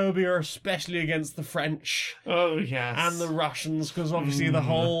xenophobia, especially against the French Oh, yes. and the Russians, because obviously the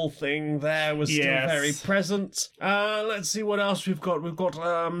whole thing there was still Yes. very present. Let's see what else we've got. We've got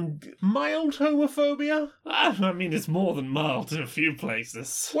mild homophobia. I mean, it's more than mild in a few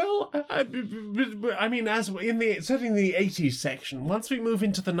places. Well, I mean, as certainly in the 80s section, once we move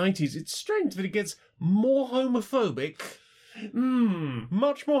into the 90s, it's strange that it gets more homophobic,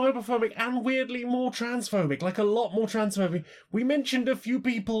 much more homophobic, and weirdly more transphobic, like a lot more transphobic. We mentioned a few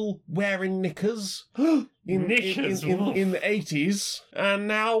people wearing knickers Knickers, in the 80s, and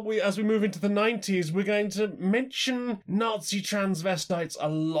now as we move into the 90s, we're going to mention Nazi transvestites a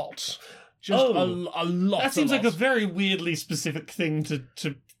lot. Just a lot. That seems like a very weirdly specific thing to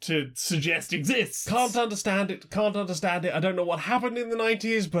suggest exists. Can't understand it. I don't know what happened in the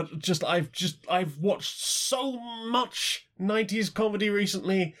 90s, but I've watched so much 90s comedy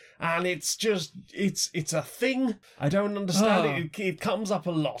recently, and it's a thing. I don't understand it. It comes up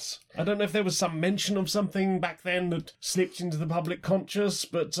a lot. I don't know if there was some mention of something back then that slipped into the public conscious,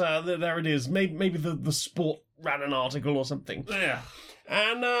 but there it is. Maybe the Sport ran an article or something. Yeah.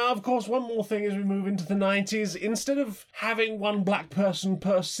 And, of course, one more thing as we move into the 90s. Instead of having one black person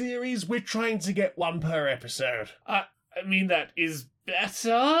per series, we're trying to get one per episode. I mean, that is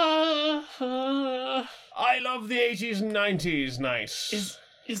better. I love the 80s and 90s, nice.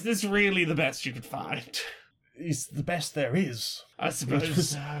 Is this really the best you could find? It's the best there is. I suppose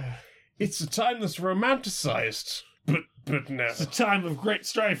so. It's a time that's romanticised. But no. It's a time of great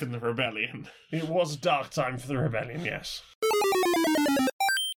strife in the rebellion. It was a dark time for the rebellion, yes.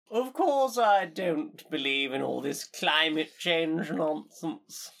 Of course, I don't believe in all this climate change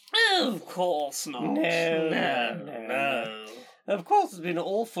nonsense. Of course not. No. Of course, there's been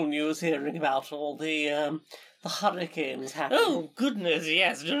awful news hearing about all the hurricanes happening. Oh, goodness,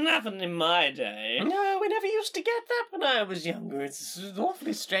 yes. It didn't happen in my day. No, we never used to get that when I was younger. It's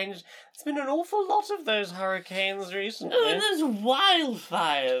awfully strange. There's been an awful lot of those hurricanes recently. Oh, and those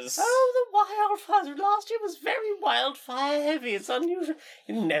wildfires. Oh, the wildfires. Last year was very wildfire heavy. It's unusual.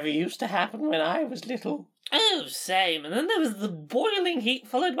 It never used to happen when I was little. Oh, same. And then there was the boiling heat,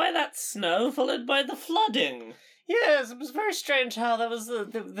 followed by that snow, followed by the flooding. Yes, it was very strange how there was the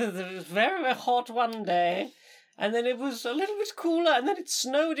very, very hot one day, and then it was a little bit cooler, and then it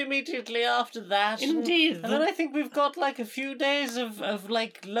snowed immediately after that. Indeed. And then I think we've got like a few days of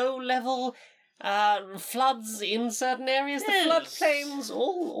like low-level floods in certain areas. Yes. The floodplains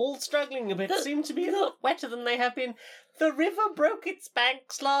all struggling a bit. Seem to be a lot wetter than they have been. The river broke its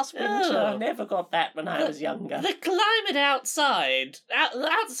banks last winter. Oh. I never got that when I was younger. The climate outside,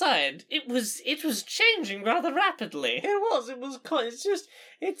 it was changing rather rapidly. It was.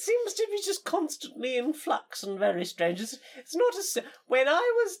 It seems to be just constantly in flux and very strange. It's not as when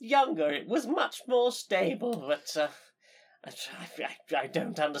I was younger. It was much more stable, but I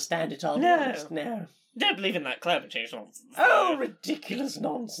don't understand it all. No. Don't believe in that climate change nonsense. Oh, ridiculous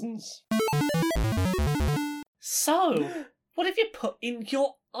nonsense! So, what have you put in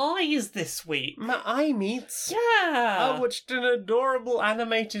your eyes this week? My eye meats. Yeah. I watched an adorable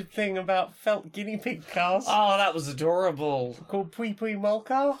animated thing about felt guinea pig cars Oh, that was adorable. called Pui Pui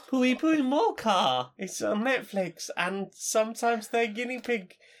Molcar. Pui Pui Molcar. It's on Netflix, and sometimes they're guinea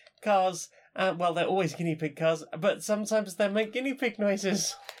pig cars. Well, they're always guinea pig cars, but sometimes they make guinea pig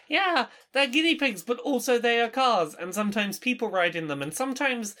noises. Yeah, they're guinea pigs, but also they are cars, and sometimes people ride in them, and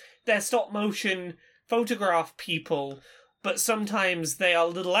sometimes they're stop motion photograph people, but sometimes they are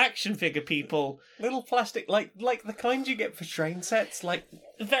little action figure people. Little plastic, like the kind you get for train sets, like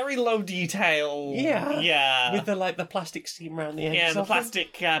Very low detail. Yeah. with the plastic seam around the edges. Yeah, the of them.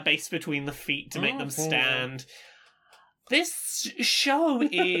 plastic base between the feet to make them Mhm. stand. This show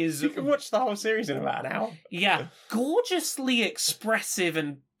is, You can watch the whole series in about an hour. yeah, gorgeously expressive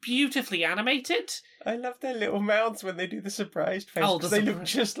and beautifully animated. I love their little mouths when they do the surprised face. Oh, 'cause the they look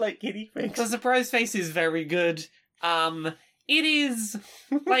surprise- just like guinea pigs. The surprise face is very good. It is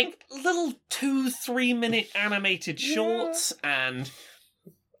like little 2-3 minute animated shorts, and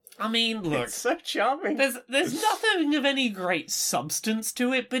I mean, look, It's so charming. there's nothing of any great substance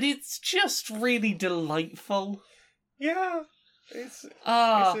to it, but it's just really delightful. Yeah, it's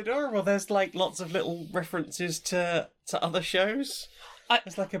Ah, adorable. There's like lots of little references to other shows.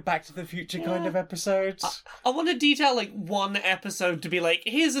 It's like a Back to the Future kind of episodes. I want to detail like one episode to be like,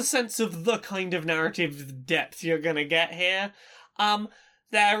 here's a sense of the kind of narrative depth you're gonna get here.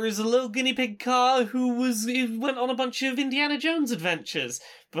 there is a little guinea pig car who went on a bunch of Indiana Jones adventures,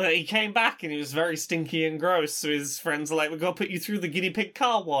 but he came back and he was very stinky and gross, so his friends are like, we're going to put you through the guinea pig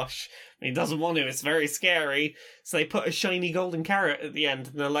car wash. And he doesn't want to, it's very scary, so they put a shiny golden carrot at the end,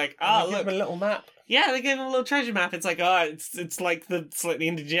 and they're like, Give look. him a little map. Yeah, they gave him a little treasure map. It's like, it's like the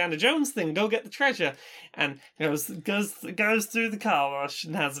Indiana Jones thing. Go get the treasure, and goes through the car wash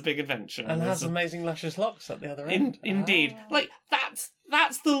and has a big adventure. And has amazing luscious locks at the other end. Indeed, like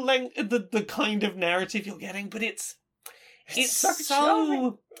that's the length, the kind of narrative you're getting, but it's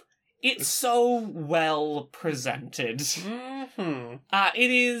charming. it's so well presented. Mm-hmm.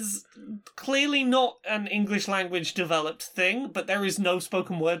 It is clearly not an English language developed thing, but there is no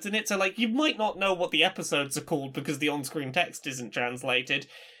spoken words in it, so like you might not know what the episodes are called because the on-screen text isn't translated.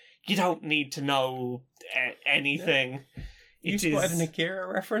 You don't need to know anything. You spotted an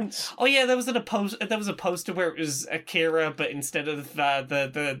Akira reference? Oh yeah, there was a poster where it was Akira, but instead of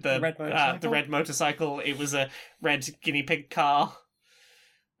the red motorcycle, it was a red guinea pig car.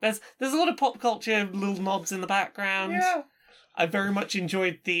 There's a lot of pop culture little nods in the background. Yeah. I very much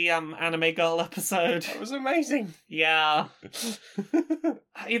enjoyed the Anime Girl episode. That was amazing. Yeah.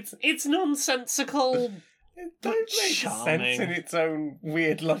 It's nonsensical. It but makes charming. sense in its own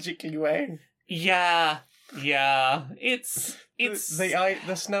weird, logically way. Yeah. It's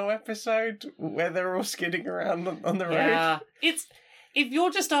the snow episode where they're all skidding around on the road. yeah. It's if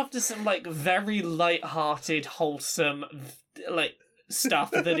you're just after some like very light-hearted, wholesome like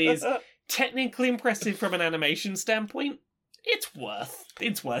stuff that is technically impressive from an animation standpoint, it's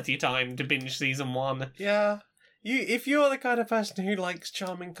worth your time to binge season 1. Yeah. If you're the kind of person who likes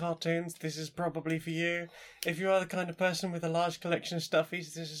charming cartoons, this is probably for you. If you are the kind of person with a large collection of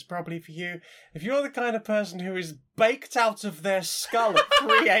stuffies, this is probably for you. If you're the kind of person who is baked out of their skull at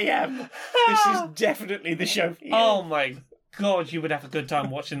 3 a.m, this is definitely the show for you. Oh my god, you would have a good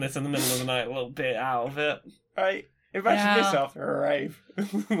time watching this in the middle of the night, a little bit out of it. Right. Imagine Yeah. this after a rave.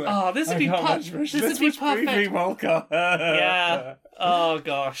 Oh, this would be perfect. This would be perfect. Molka. Yeah. Oh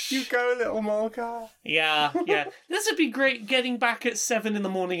gosh. You go, little Molka. Yeah. This would be great getting back at 7 in the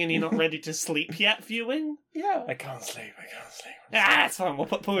morning and you're not ready to sleep yet viewing. Yeah. I can't sleep. Ah, it's fine. We'll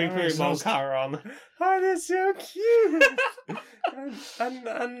put Pui Pui Molcar on. Oh, they're so cute.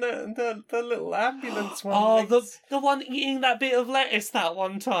 and the little ambulance one. Oh, makes- the one eating that bit of lettuce that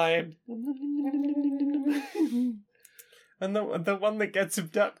one time. And the one that gets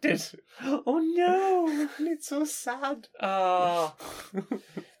abducted. Oh no. And it's so sad. Oh.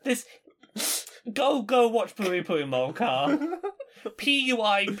 This. Go watch Pui Pui Molcar. Pui.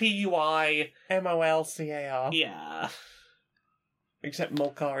 Molcar. Yeah. Except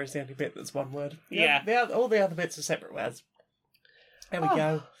Molcar is the only bit that's one word. Yeah. All the other bits are separate words. There we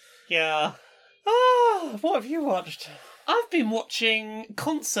go. Yeah. Ah, what have you watched? I've been watching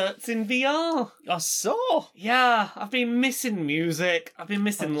concerts in VR. I saw. Yeah, I've been missing music. I've been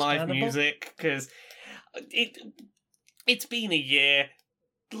missing live Understandable. music because it's been a year.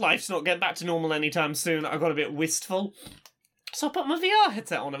 Life's not getting back to normal anytime soon. I got a bit wistful. So I put my VR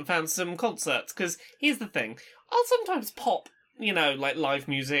headset on and found some concerts because here's the thing. I'll sometimes pop, like live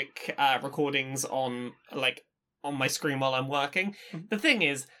music recordings on my screen while I'm working. The thing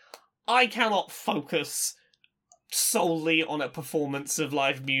is, I cannot focus solely on a performance of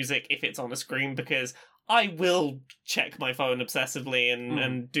live music if it's on a screen because I will check my phone obsessively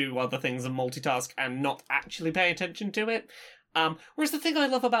and do other things and multitask and not actually pay attention to it. Whereas the thing I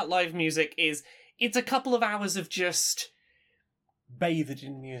love about live music is it's a couple of hours of just Bathed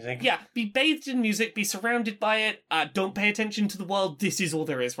in music. yeah, be bathed in music, be surrounded by it, don't pay attention to the world, this is all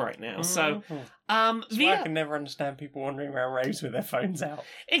there is right now. So That's why I VR can never understand people wandering around raves with their phones out.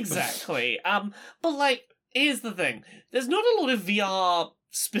 exactly. But here's the thing. There's not a lot of VR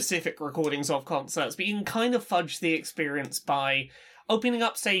specific recordings of concerts, but you can kind of fudge the experience by opening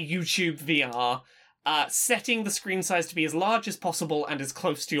up, say, YouTube VR, setting the screen size to be as large as possible and as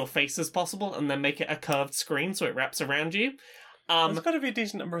close to your face as possible, and then make it a curved screen so it wraps around you. There's got to be a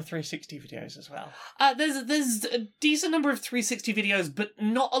decent number of 360 videos as well. There's a decent number of 360 videos, but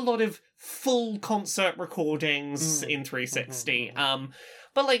not a lot of full concert recordings in 360.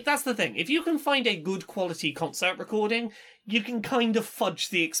 But that's the thing. If you can find a good quality concert recording, you can kind of fudge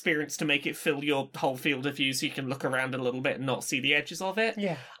the experience to make it fill your whole field of view so you can look around a little bit and not see the edges of it.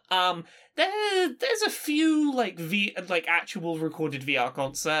 Yeah. There's a few actual recorded VR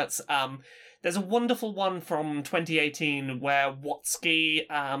concerts. There's a wonderful one from 2018 where Watsky,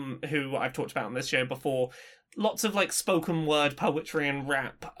 who I've talked about on this show before, lots of spoken word poetry and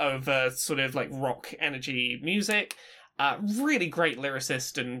rap over sort of rock energy music. Really great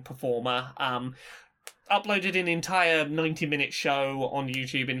lyricist and performer. uploaded an entire 90-minute show on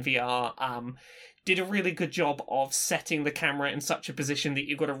YouTube in VR. Did a really good job of setting the camera in such a position that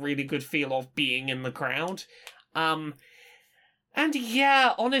you got a really good feel of being in the crowd. And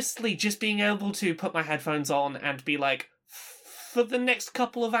yeah, honestly, just being able to put my headphones on and be like, for the next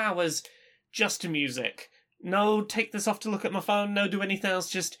couple of hours, just to music. No, take this off to look at my phone, no, do anything else,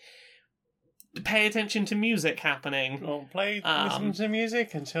 just pay attention to music happening. Or listen to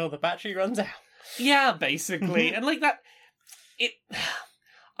music until the battery runs out. Yeah, basically. And like that,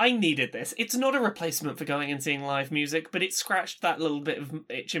 I needed this. It's not a replacement for going and seeing live music, but it scratched that little bit of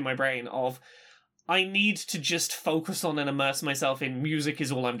itch in my brain of, I need to just focus on and immerse myself in music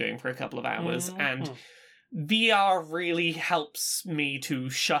is all I'm doing for a couple of hours. Mm-hmm. And VR really helps me to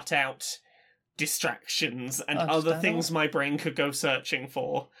shut out distractions and other things my brain could go searching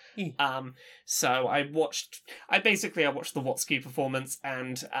for. So I watched the Watsky performance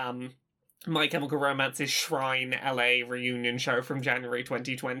and My Chemical Romance's Shrine LA reunion show from January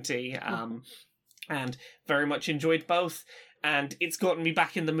 2020, and very much enjoyed both. And it's gotten me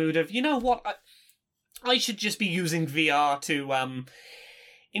back in the mood of, you know what, I should just be using VR to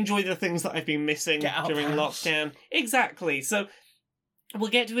enjoy the things that I've been missing during lockdown. Exactly. So we'll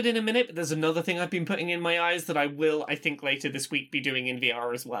get to it in a minute, but there's another thing I've been putting in my eyes that I will, I think, later this week be doing in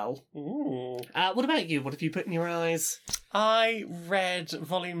VR as well. Ooh. What about you? What have you put in your eyes? I read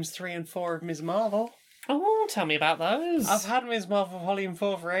volumes 3 and 4 of Ms. Marvel. Oh, tell me about those. I've had Ms. Marvel Volume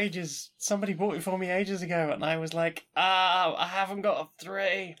 4 for ages. Somebody bought it for me ages ago, and I was like, I haven't got a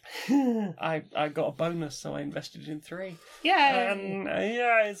 3. I got a bonus, so I invested in 3. Yeah. And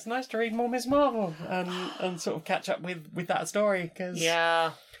yeah, it's nice to read more Ms. Marvel and sort of catch up with that story, because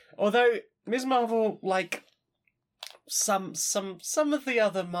although Ms. Marvel, like some of the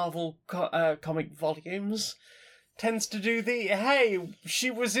other Marvel comic volumes, tends to do the, hey,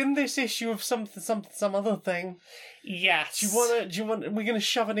 she was in this issue of some other thing. Yes. We're going to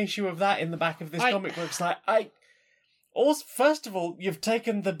shove an issue of that in the back of this comic book. It's like, first of all, you've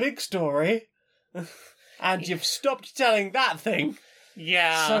taken the big story and you've stopped telling that thing.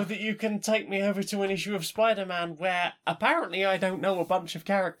 Yeah. So that you can take me over to an issue of Spider-Man where apparently I don't know a bunch of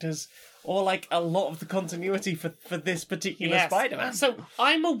characters or like a lot of the continuity for this particular Spider-Man. So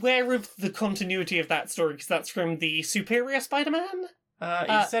I'm aware of the continuity of that story because that's from the Superior Spider-Man.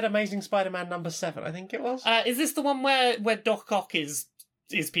 It said Amazing Spider-Man number 7, I think it was. Is this the one where Doc Ock is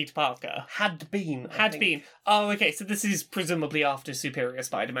Peter Parker? Had been. Oh, okay, so this is presumably after Superior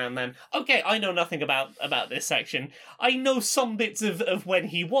Spider-Man then. Okay, I know nothing about this section. I know some bits of when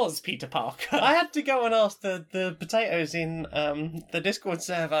he was Peter Parker. I had to go and ask the potatoes in the Discord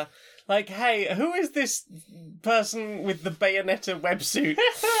server, like, hey, who is this person with the Bayonetta websuit?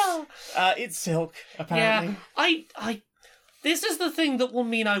 It's Silk, apparently. Yeah, this is the thing that will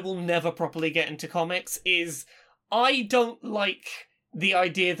mean I will never properly get into comics, is I don't like the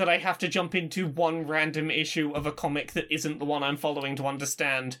idea that I have to jump into one random issue of a comic that isn't the one I'm following to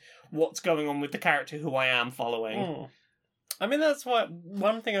understand what's going on with the character who I am following. I mean, that's why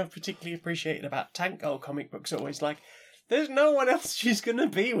one thing I've particularly appreciated about Tank Girl comic books always, like, there's no one else she's going to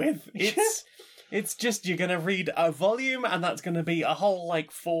be with. It's just you're going to read a volume and that's going to be a whole,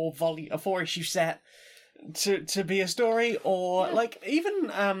 like, 4-issue set to be a story, or, like, even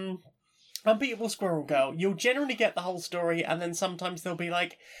Unbeatable Squirrel Girl, you'll generally get the whole story, and then sometimes they'll be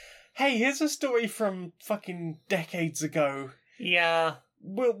like, hey, here's a story from fucking decades ago. Yeah.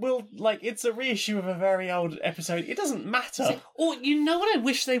 We'll like, it's a reissue of a very old episode. It doesn't matter. Or, you know what I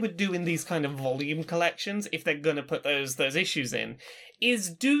wish they would do in these kind of volume collections, if they're gonna put those issues in, is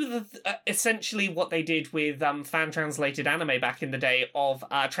do essentially what they did with fan-translated anime back in the day of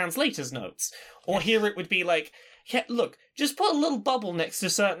translator's notes. Or here it would be like, yeah, look, just put a little bubble next to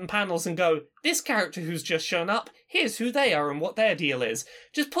certain panels and go, this character who's just shown up, here's who they are and what their deal is.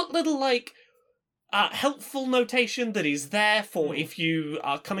 Just put little, like, helpful notation that is there for if you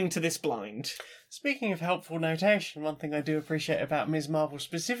are coming to this blind. Speaking of helpful notation, one thing I do appreciate about Ms. Marvel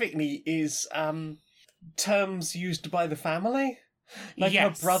specifically is terms used by the family. Like,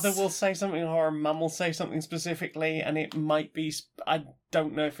 her brother will say something, or her mum will say something specifically, and it might be, I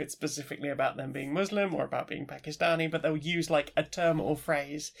don't know if it's specifically about them being Muslim or about being Pakistani, but they'll use, like, a term or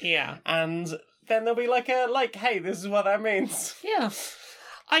phrase. Yeah. And then there'll be hey, this is what that means. Yeah.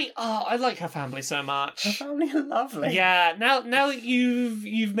 I like her family so much. Her family are lovely. Yeah, now that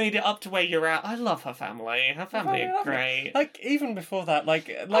you've made it up to where you're at, I love her family. Her family are great. Like, even before that,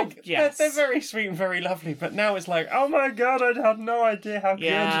 yes. they're very sweet and very lovely, but now it's like, oh my god, I had no idea how good.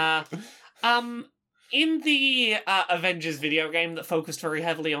 Yeah. In the Avengers video game that focused very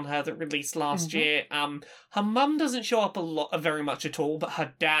heavily on her that released last year, her mum doesn't show up very much at all, but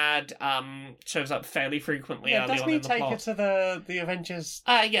her dad shows up fairly frequently early doesn't on he in the take plot. her to the Avengers?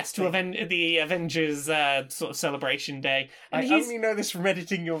 Yes, to the Avengers sort of celebration day. And I only know this from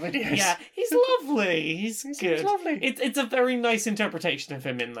editing your videos. yeah, he's lovely. He's He good. seems lovely. It's a very nice interpretation of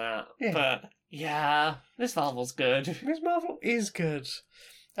him in that. Yeah. But yeah, this Marvel's good. Miss Marvel is good.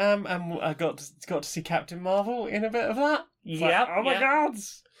 And I got to see Captain Marvel in a bit of that. It's like, Yep, oh my yep. god!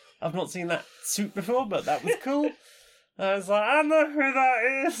 I've not seen that suit before, but that was cool. I was like, I know who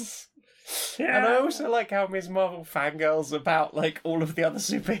that is. Yeah. And I also like how Miss Marvel fangirls about like all of the other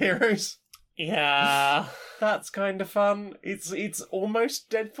superheroes. Yeah. That's kind of fun. It's almost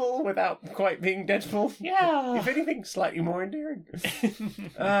Deadpool without quite being Deadpool. Yeah. If anything, slightly more endearing.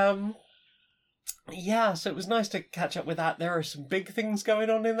 Yeah, so it was nice to catch up with that. There are some big things going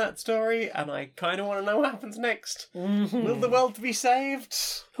on in that story, and I kind of want to know what happens next. Will the world be saved?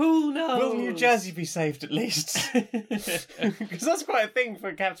 Who knows? Will New Jersey be saved at least? Because that's quite a thing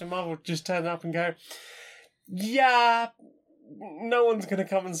for Captain Marvel to just turn up and go, yeah, no one's going to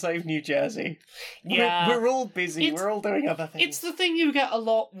come and save New Jersey. Yeah. We're all busy. It's- We're all doing other things. It's the thing you get a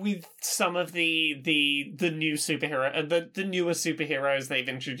lot with some of the new superhero, the newer superheroes they've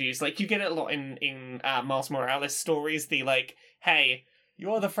introduced. Like you get it a lot in Miles Morales stories. The like, hey,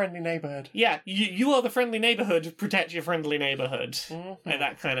 You're the friendly neighborhood. yeah, you are the friendly neighborhood. Protect your friendly neighborhood. Mhm. Like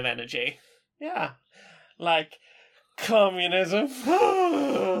that kind of energy. Yeah. Like, communism.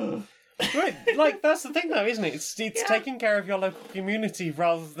 Right, like, that's the thing though, isn't it? It's Yeah. taking care of your local community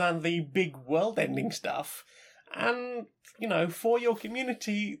rather than the big world-ending stuff. And, you know, for your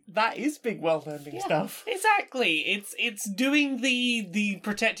community, that is big world-ending stuff. Exactly. It's doing the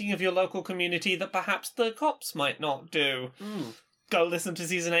protecting of your local community that perhaps the cops might not do. Go listen to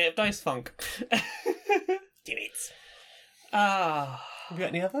season 8 of Dice Funk. Do it. Ah. Have you got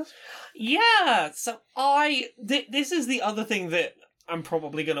any others? Yeah, so this is the other thing that I'm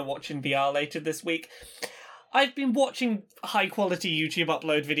probably going to watch in VR later this week. I've been watching high quality YouTube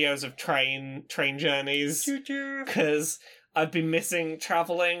upload videos of train journeys Choo-choo. because I've been missing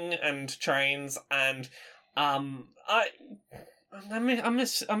traveling and trains, and I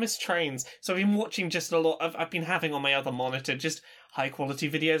miss trains. So I've been watching just a lot. I've been having on my other monitor just high quality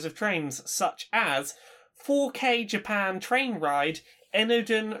videos of trains, such as 4K Japan train ride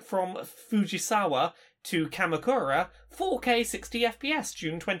Enoden from Fujisawa to Kamakura, 4K 60 FPS,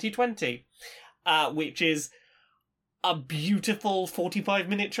 June 2020, which is a beautiful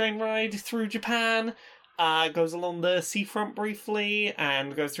 45-minute train ride through Japan. Goes along the seafront briefly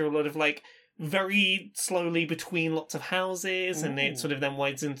and goes through a lot of like very slowly between lots of houses, and it sort of then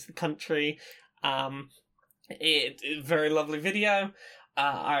wides into the country. Very lovely video.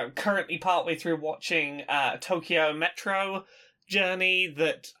 I'm currently partway through watching Tokyo Metro journey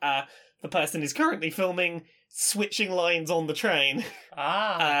that the person is currently filming switching lines on the train.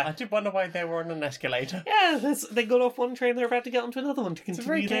 I did wonder why they were on an escalator. Yeah, they got off one train, they're about to get onto another one to It's a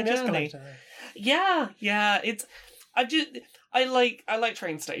very continue clean their journey. escalator. Yeah, I like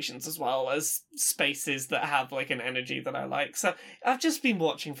train stations as well as spaces that have like an energy that I like. So I've just been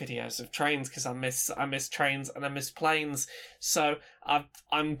watching videos of trains because I miss trains and I miss planes. So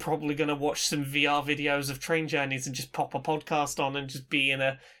I'm probably gonna watch some VR videos of train journeys and just pop a podcast on and just be in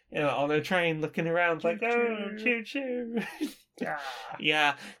on a train looking around like choo choo.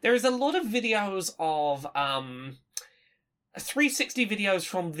 Yeah, there is a lot of videos of 360 videos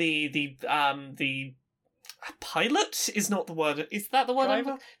from the pilot is not the word. Is that the word?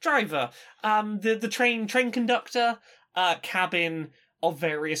 Driver. The train conductor, cabin of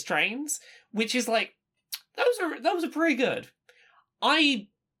various trains, which is like those are pretty good. I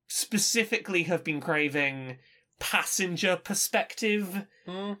specifically have been craving passenger perspective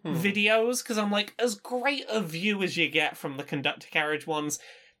videos because I'm like, as great a view as you get from the conductor carriage ones,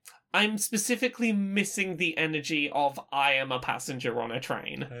 I'm specifically missing the energy of I am a passenger on a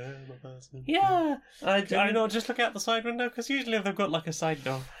train. Yeah, I know. Just look out the side window because usually they've got like a side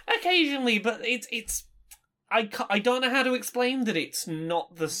door. occasionally, but it's I don't know how to explain that it's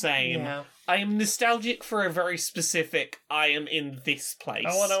not the same. Yeah. I am nostalgic for a very specific I am in this place.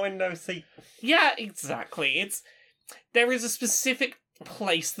 I want a window seat. Yeah, exactly. There is a specific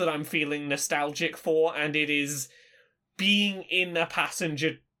place that I'm feeling nostalgic for, and it is being in a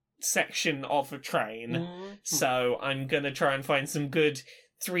passenger section of a train. So I'm gonna try and find some good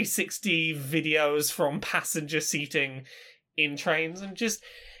 360 videos from passenger seating in trains and just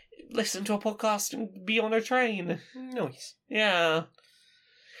listen to a podcast and be on a train. Nice. Yeah.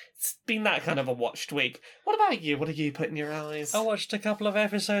 It's been that kind of a watched week. What about you? What are you putting your eyes? I watched a couple of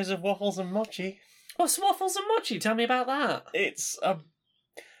episodes of Waffles and Mochi. What's waffles and mochi? Tell me about that. It's a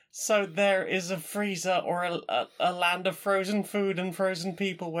so there is a freezer or a land of frozen food and frozen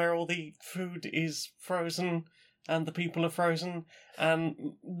people where all the food is frozen and the people are frozen.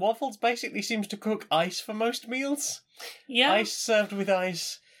 And Waffles basically seems to cook ice for most meals. Yeah. Ice served with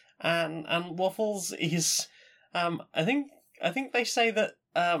ice, and Waffles is, I think they say that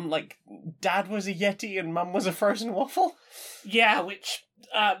like Dad was a Yeti and Mum was a frozen waffle. Yeah, which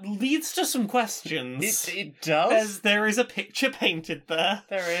leads to some questions. It does. There is a picture painted there.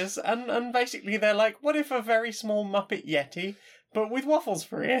 There is, and basically they're like, what if a very small Muppet Yeti, but with waffles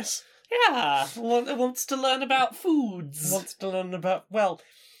for ears? Yeah, wants to learn about foods. Wants to learn about, well,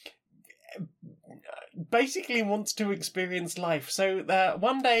 basically wants to experience life. So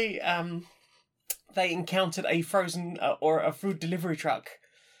one day, they encountered a frozen or a food delivery truck,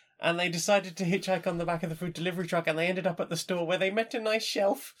 and they decided to hitchhike on the back of the food delivery truck, and they ended up at the store where they met a nice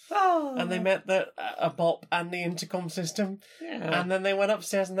shelf, and they met a bop and the intercom system, and then they went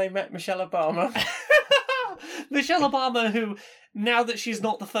upstairs and they met Michelle Obama. Michelle Obama, who, now that she's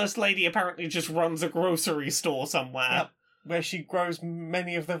not the First Lady, apparently just runs a grocery store somewhere. Yep. Where she grows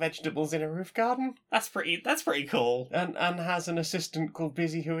many of the vegetables in a roof garden. That's pretty cool. And has an assistant called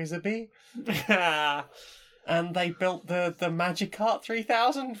Busy who is a bee. Yeah. And they built the Magicart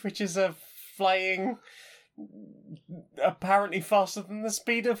 3000, which is a flying, apparently faster than the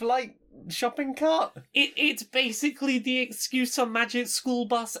speed of light shopping cart. It's basically the excuse on Magic School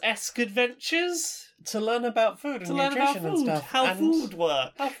Bus-esque adventures. To learn about food and nutrition and stuff. How food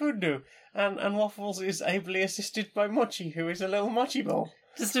works. How food do. And Waffles is ably assisted by Mochi, who is a little mochi ball.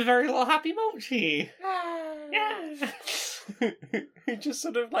 Just a very little happy mochi. Yeah. Who just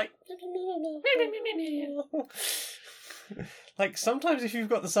sort of like... like, sometimes if you've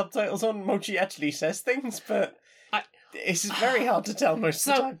got the subtitles on, Mochi actually says things, but it's very hard to tell most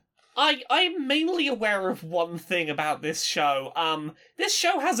of the time. I'm mainly aware of one thing about this show. This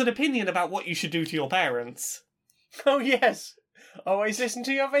show has an opinion about what you should do to your parents. Oh, yes. Always listen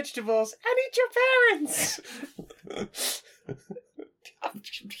to your vegetables and eat your parents.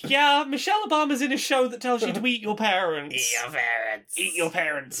 Yeah, Michelle Obama's in a show that tells you to eat your parents. Eat your parents. Eat your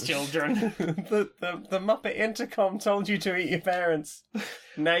parents, children. the Muppet Intercom told you to eat your parents.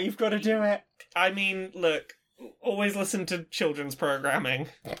 Now you've got to do it. I mean, look, always listen to children's programming.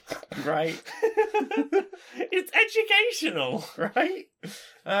 Right. It's educational. Right?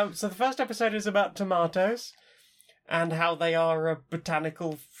 So the first episode is about tomatoes and how they are a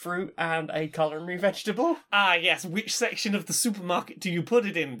botanical fruit and a culinary vegetable. Ah, yes. Which section of the supermarket do you put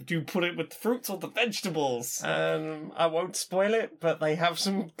it in? Do you put it with the fruits or the vegetables? I won't spoil it, but they have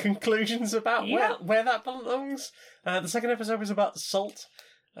some conclusions about where that belongs. The second episode was about salt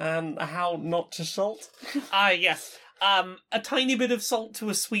and how not to salt. Ah, yes. A tiny bit of salt to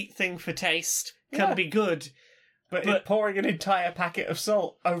a sweet thing for taste can be good. But pouring an entire packet of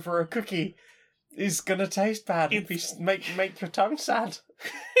salt over a cookie is gonna taste bad. Make your tongue sad.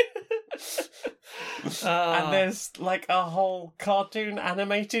 And there's like a whole cartoon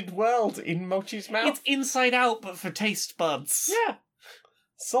animated world in Mochi's mouth. It's Inside Out, but for taste buds. Yeah.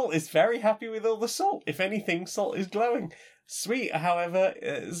 Salt is very happy with all the salt. If anything, salt is glowing. Sweet, however,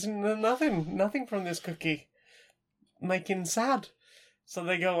 is nothing from this cookie. Making sad. So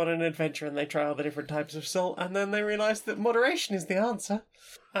they go on an adventure and they try all the different types of salt, and then they realise that moderation is the answer.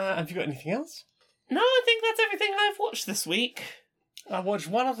 Have you got anything else? No, I think that's everything I've watched this week. I watched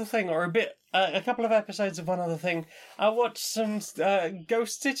one other thing, or a couple of episodes of one other thing. I watched some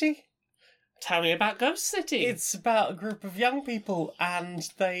Ghost City. Tell me about Ghost City. It's about a group of young people, and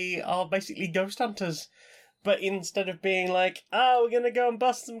they are basically ghost hunters. But instead of being like, oh, we're going to go and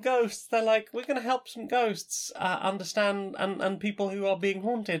bust some ghosts, they're like, we're going to help some ghosts understand, and people who are being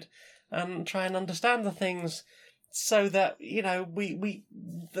haunted, and try and understand the things, so that, you know, we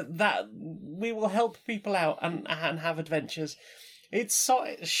will help people out and have adventures. It's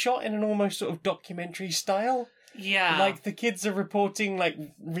shot in an almost sort of documentary style. Yeah. Like, the kids are reporting, like,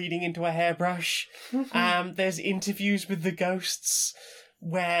 reading into a hairbrush. There's interviews with the ghosts,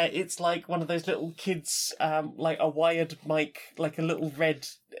 where it's like one of those little kids, like a wired mic, like a little red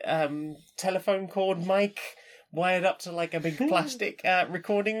telephone cord mic, wired up to like a big plastic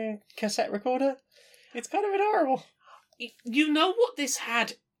cassette recorder. It's kind of adorable. You know what this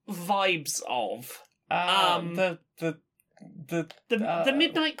had vibes of? The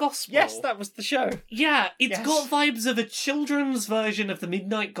Midnight Gospel. Yes, that was the show. Yeah, it's got vibes of a children's version of the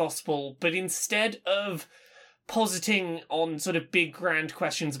Midnight Gospel, but instead of positing on sort of big grand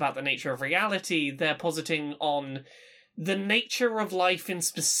questions about the nature of reality, they're positing on the nature of life in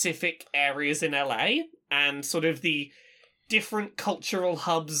specific areas in LA and sort of the different cultural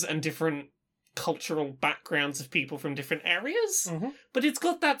hubs and different cultural backgrounds of people from different areas, Mhm. but it's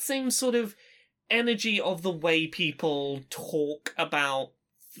got that same sort of energy of the way people talk about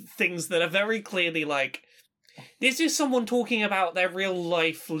things that are very clearly like, this is someone talking about their real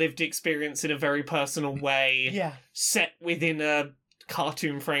life lived experience in a very personal way, Yeah. set within a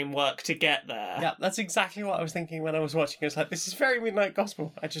cartoon framework to get there. Yeah, that's exactly what I was thinking when I was watching. I was like, this is very Midnight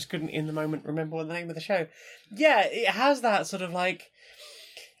Gospel. I just couldn't, in the moment, remember what the name of the show. Yeah, it has that sort of, like,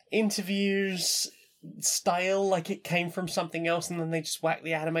 interviews style, like it came from something else and then they just whack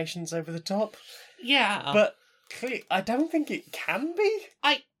the animations over the top. Yeah. But I don't think it can be.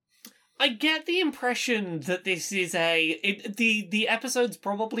 I get the impression that this is the episodes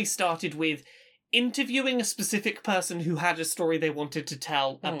probably started with interviewing a specific person who had a story they wanted to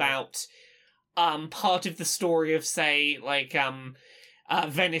tell about part of the story of, say, like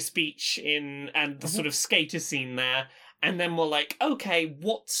Venice Beach and the sort of skater scene there, and then we're like, okay,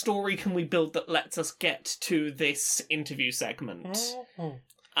 what story can we build that lets us get to this interview segment?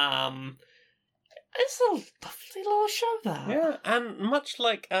 It's a lovely little show, that. Yeah, and much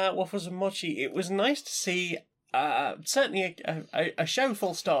like Waffles and Mochi, it was nice to see certainly a show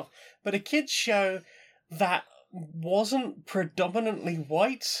full stop, but a kids show that wasn't predominantly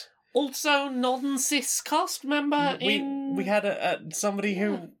white. Also, non-cis cast member We had somebody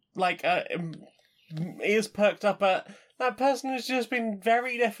who like ears perked up at that person who's just been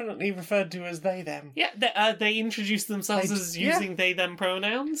very definitely referred to as they them. Yeah, they introduced themselves as using they them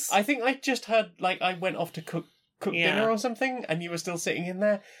pronouns. I think I just heard, like, I went off to cook dinner or something, and you were still sitting in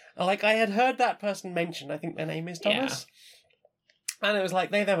there. Like, I had heard that person mentioned, I think their name is Thomas. Yeah. And it was like,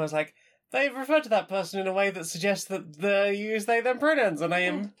 they them. I was like, they've referred to that person in a way that suggests that they use they them pronouns, and I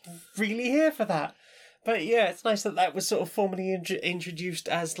am really here for that. But yeah, it's nice that that was sort of formally introduced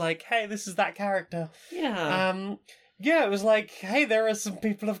as, like, hey, this is that character. Yeah. Yeah, it was like, hey, there are some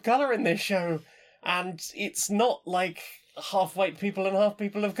people of colour in this show, and it's not like half white people and half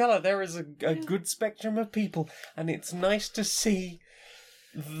people of colour. There is a good spectrum of people, and it's nice to see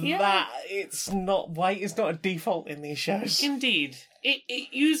that it's not white, it's not a default in these shows. Indeed.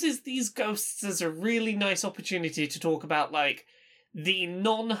 It uses these ghosts as a really nice opportunity to talk about, like, the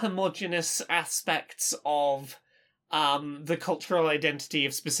non-homogeneous aspects of the cultural identity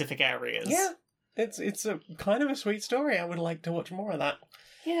of specific areas. Yeah. It's a kind of a sweet story. I would like to watch more of that.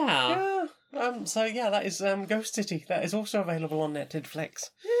 Yeah. Yeah. So yeah, that is Ghost City. That is also available on Netflix.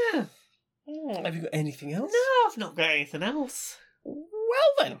 Yeah. Have you got anything else? No, I've not got anything else.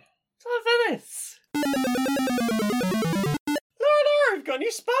 Well then. So for this. Laura, we've got a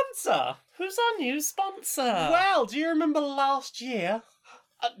new sponsor. Who's our new sponsor? Well, do you remember last year?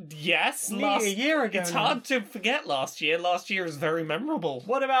 Yes, Nearly a year ago. It's hard to forget last year. Last year is very memorable.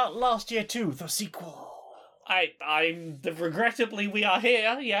 What about last year too, the sequel? Regrettably, we are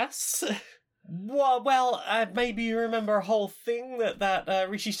here, yes. Well, maybe you remember a whole thing that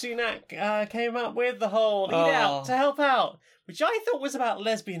Rishi Sunak came up with, the whole eat out to help out, which I thought was about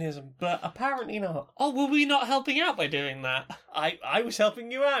lesbianism, but apparently not. Oh, were we not helping out by doing that? I was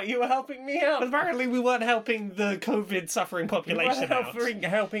helping you out, you were helping me out. But apparently we weren't helping the COVID-suffering population out.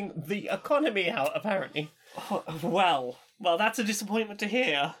 Helping the economy out, apparently. Oh, well, that's a disappointment to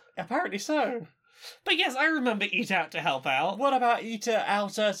hear. Apparently so. But yes, I remember Eat Out to Help Out. What about Eater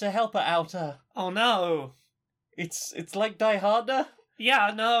Outer to Helper Outer? Oh no. It's like Die Harder.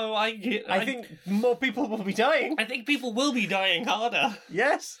 Yeah, no, I think more people will be dying. I think people will be dying harder.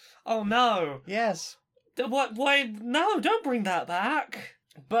 Yes. Oh no. Yes. What? Why? No, don't bring that back.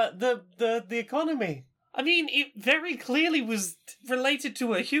 But the economy. I mean, it very clearly was related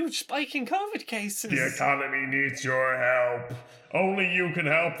to a huge spike in COVID cases. The economy needs your help. Only you can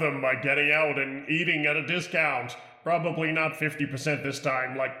help them by getting out and eating at a discount. Probably not 50% this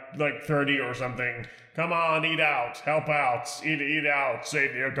time, like 30 or something. Come on, eat out, help out, eat out,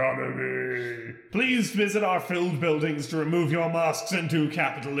 save the economy. Please visit our filled buildings to remove your masks into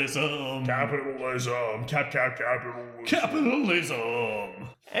capitalism. Capitalism. Capitalism. Capitalism.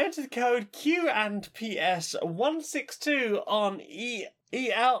 Enter the code Q and PS 162 on Eat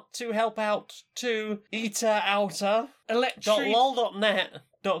Out to Help Out to Eater Outer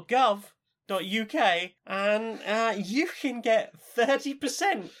 .lol.net.gov.uk and you can get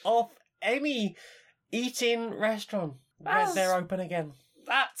 30% off any eat-in restaurant when they're open again.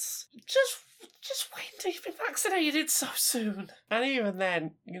 That's just wait until you've been vaccinated so soon. And even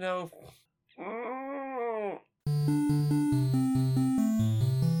then,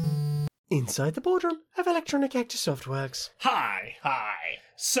 Inside the boardroom of Electronic Actor Softworks. Hi.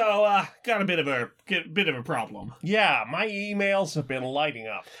 So, got a bit of a problem. Yeah, my emails have been lighting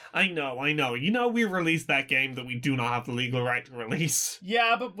up. I know. You know, we released that game that we do not have the legal right to release.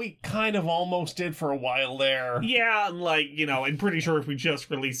 Yeah, but we kind of almost did for a while there. Yeah, and I'm pretty sure if we just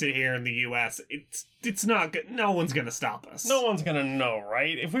release it here in the US, it's not good. No one's gonna stop us. No one's gonna know,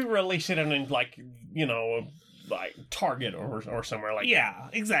 right? If we release it in, like Target or somewhere like Yeah,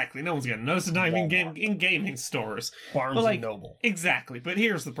 exactly. No one's gonna know. It's not even in gaming stores. Barnes But, and Noble. Exactly. But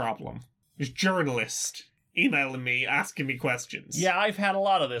here's the problem. There's journalists emailing me, asking me questions. Yeah, I've had a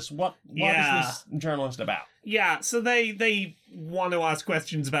lot of this. What Yeah. is this journalist about? Yeah, so they want to ask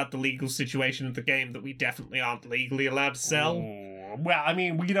questions about the legal situation of the game that we definitely aren't legally allowed to sell. Ooh. Well, I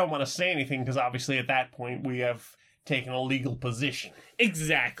mean, we don't want to say anything because obviously at that point we have taken a legal position.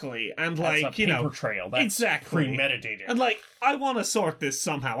 Exactly. And That's a paper trail. That's exactly. premeditated. And I want to sort this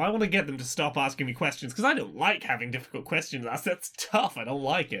somehow. I want to get them to stop asking me questions because I don't like having difficult questions asked. That's tough. I don't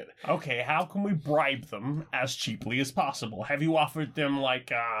like it. Okay, how can we bribe them as cheaply as possible? Have you offered them like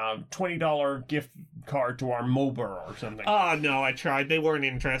a $20 gift card to our MOBA or something? Oh, no, I tried. They weren't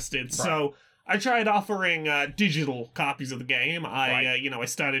interested. So I tried offering digital copies of the game. I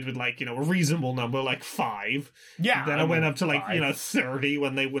started with a reasonable number, like 5. Yeah. Then I went up to 5. 30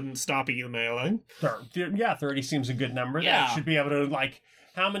 when they wouldn't stop emailing. 30 seems a good number. Yeah. That should be able to,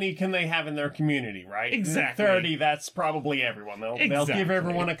 how many can they have in their community, right? Exactly. 30, that's probably everyone. They'll Exactly. give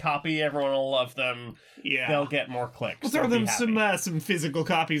everyone a copy, everyone will love them. Yeah. They'll get more clicks. We'll throw They'll them be happy. some physical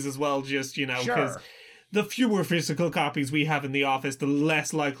copies as well, just, because Sure. the fewer physical copies we have in the office, the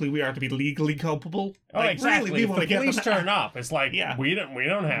less likely we are to be legally culpable. Oh, exactly. Really, we if want the to get police them. turn up, it's like, Yeah. we don't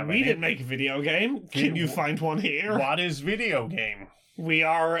have We any. didn't make a video game. Can you find one here? What is video game? We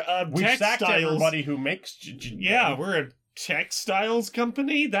are a We've sacked textiles. everybody who makes Yeah, we're a textiles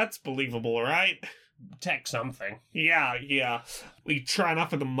company. That's believable, right? tech something. Yeah. We try and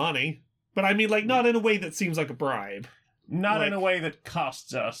offer them money, but I mean, not in a way that seems like a bribe. Not in a way that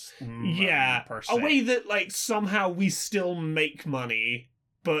costs us money, Yeah, per se. a way that somehow we still make money,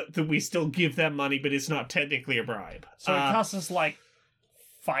 but that we still give them money, but it's not technically a bribe. So it costs us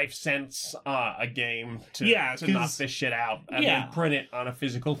 5 cents a game to knock 'cause- this shit out and Yeah. then print it on a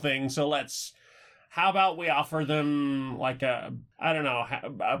physical thing. So how about we offer them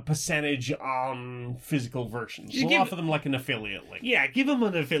a percentage on physical versions? You We'll give- offer them an affiliate link. Yeah, give them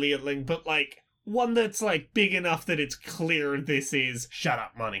an affiliate link, but one that's big enough that it's clear this is Shut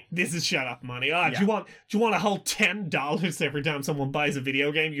up, money. shut up money. Do Yeah. you want a whole $10 every time someone buys a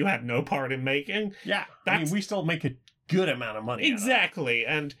video game you had no part in making? Yeah, That's- we still make a good amount of money. out of it. Exactly,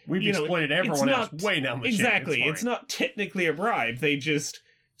 and We've exploited everyone else way down the chain. Exactly, It's it's not technically a bribe. They just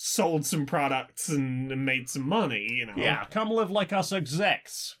sold some products and made some money. Yeah, come live like us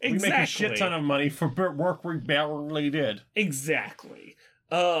execs. We make a Exactly. shit ton of money for work we barely did. Exactly.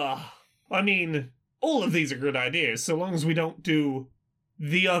 I mean, all of these are good ideas, so long as we don't do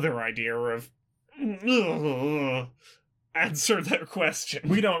the other idea of answer their question.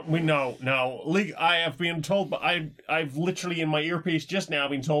 No. I have been told, but I've literally in my earpiece just now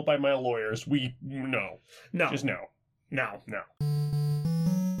been told by my lawyers, no. Just no. No.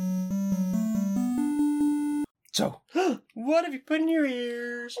 So, what have you put in your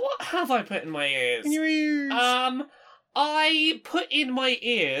ears? What have I put in my ears? In your ears? I put in my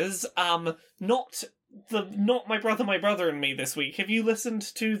ears, not my brother and me this week. Have you listened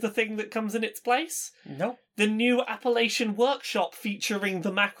to the thing that comes in its place? Nope. The new Appalachian Workshop featuring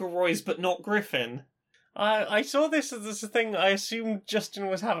the McElroys but not Griffin. I saw this as a thing. I assumed Justin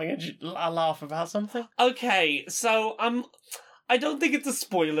was having a laugh about something. Okay, so, I don't think it's a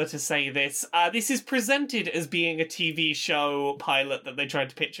spoiler to say this. This is presented as being a TV show pilot that they tried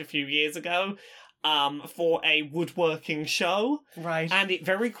to pitch a few years ago. For a woodworking show. Right. And it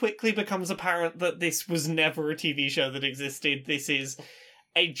very quickly becomes apparent that this was never a TV show that existed. This is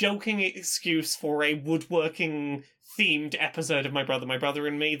a joking excuse for a woodworking themed episode of My Brother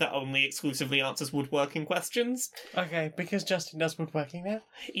and Me that only exclusively answers woodworking questions. Okay, because Justin does woodworking now.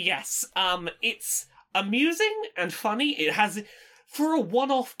 Yes, it's amusing and funny. It has, for a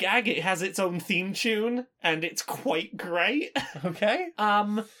one-off gag, it has its own theme tune, and it's quite great. Okay.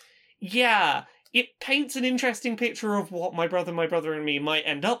 Yeah. It paints an interesting picture of what My Brother and Me might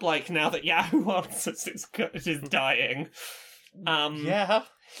end up like now that Yahoo Answers is dying. Yeah.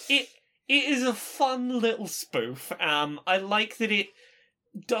 It is a fun little spoof. I like that it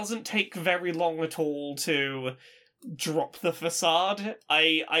doesn't take very long at all to drop the facade.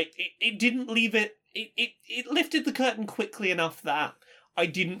 It didn't leave it. It lifted the curtain quickly enough that I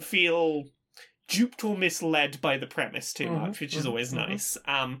didn't feel duped or misled by the premise too much, which is always nice.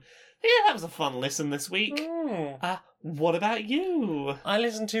 Yeah, that was a fun listen this week. What about you? I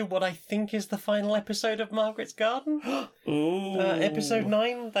listened to what I think is the final episode of Margaret's Garden. Ooh. Episode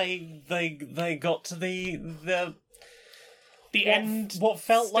 9. They got to the end. What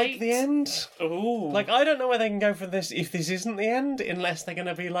felt like state? the end. Ooh. Like, I don't know where they can go from this if this isn't the end, unless they're going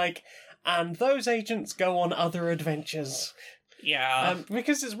to be like, and those agents go on other adventures. yeah.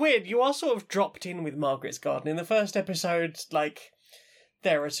 Because it's weird, you are sort of dropped in with Margaret's Garden. In the first episode, like,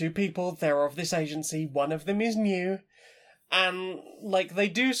 there are two people, they're of this agency, one of them is new, and, like, they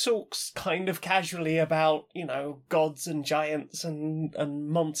do talk kind of casually about, you know, gods and giants and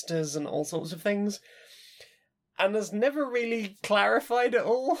monsters and all sorts of things, and there's never really clarified at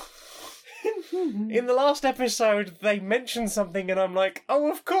all. In the last episode, they mentioned something and I'm like,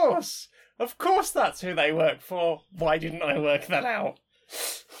 oh, of course that's who they work for. Why didn't I work that out?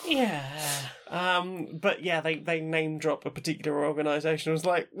 yeah. But yeah, they name drop a particular organisation. I was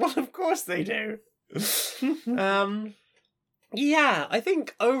like, well, of course they do. Yeah, I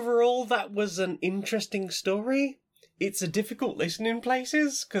think overall that was an interesting story. It's a difficult listen in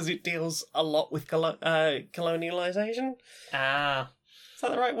places because it deals a lot with colonialisation. Ah. Is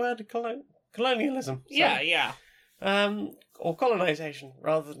that the right word? Colonialism. Yeah, yeah. Or colonisation,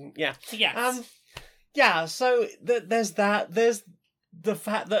 rather than, yeah. Yes. Yeah, so there's that. There's the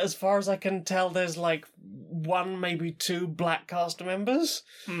fact that, as far as I can tell, there's like one, maybe two black cast members.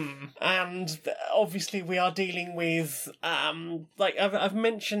 And obviously we are dealing with, like I've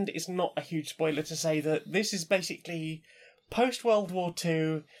mentioned, it's not a huge spoiler to say that this is basically post-World War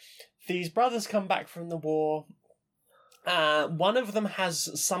II. These brothers come back from the war. One of them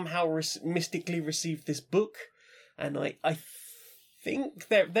has somehow mystically received this book, and I think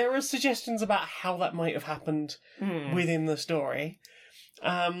there are suggestions about how that might have happened within the story.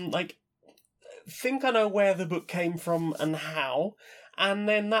 Like, think I know where the book came from and how, and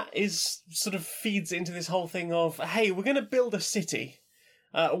then that is sort of feeds into this whole thing of, hey, we're going to build a city.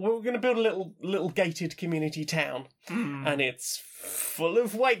 We're going to build a little gated community town, and it's full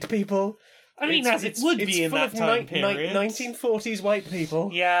of white people. I mean, as it would be in that time period. 1940s white people.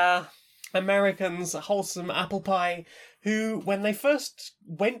 Yeah. Americans, wholesome apple pie, who, when they first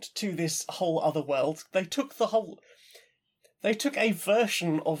went to this whole other world, they took a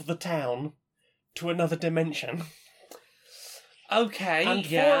version of the town to another dimension. Okay, And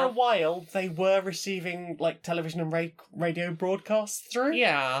yeah. for a while, they were receiving, like, television and radio broadcasts through.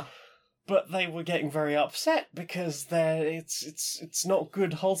 Yeah. But they were getting very upset because it's not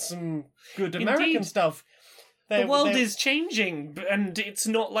good, wholesome, good American Indeed. stuff. The world is changing, and it's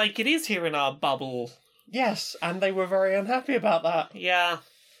not like it is here in our bubble. Yes, and they were very unhappy about that. Yeah.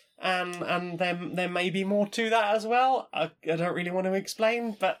 And there may be more to that as well. I don't really want to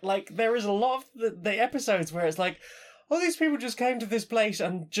explain, but like there is a lot of the episodes where it's like, oh, these people just came to this place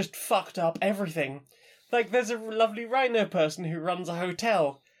and just fucked up everything. Like there's a lovely rhino person who runs a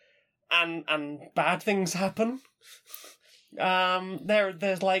hotel, and bad things happen.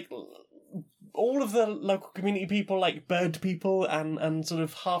 There's like all of the local community people, like bird people and sort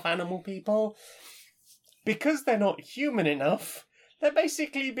of half animal people, because they're not human enough. They're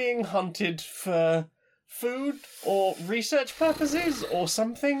basically being hunted for food or research purposes or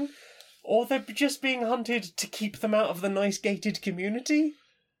something. Or they're just being hunted to keep them out of the nice gated community.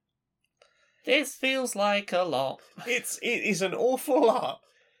 This feels like a lot. It is an awful lot.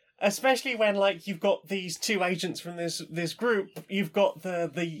 Especially when, like, you've got these two agents from this group. You've got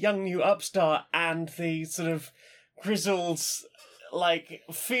the young new upstart and the sort of grizzled, like,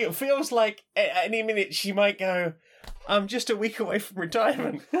 feels like at any minute she might go, I'm just a week away from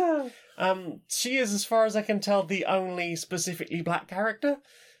retirement. She is, as far as I can tell, the only specifically black character.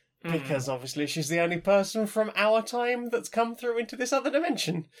 Because obviously she's the only person from our time that's come through into this other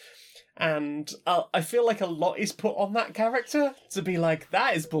dimension. And I feel like a lot is put on that character to be like,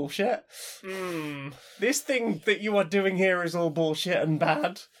 that is bullshit. This thing that you are doing here is all bullshit and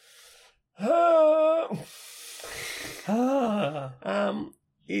bad.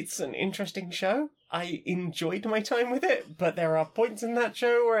 It's an interesting show. I enjoyed my time with it, but there are points in that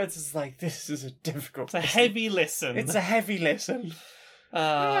show where it's just like, this is a difficult It's a heavy listen. It's a heavy listen.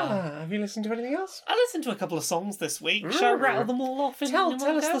 Have you listened to anything else? I listened to a couple of songs this week. Shall I rattle them all off in Tell one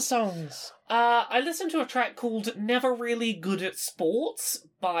us go? the songs. I listened to a track called Never Really Good at Sports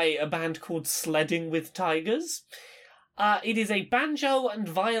by a band called Sledding with Tigers. It is a banjo and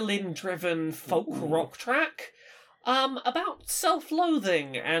violin driven folk rock track about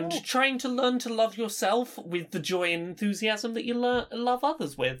self-loathing and trying to learn to love yourself with the joy and enthusiasm that you love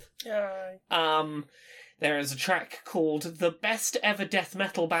others with. There is a track called The Best Ever Death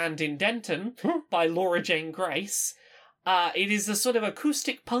Metal Band in Denton by Laura Jane Grace. It is a sort of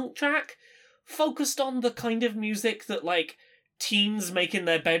acoustic punk track, focused on the kind of music that, like, teens make in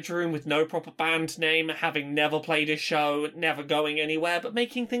their bedroom with no proper band name, having never played a show, never going anywhere, but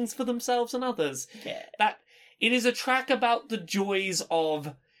making things for themselves and others. Yeah. That it is a track about the joys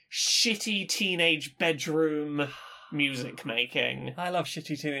of shitty teenage bedroom music making. I love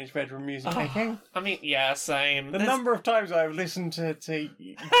shitty teenage bedroom music making. I mean, yeah, same. The There's- number of times I've listened to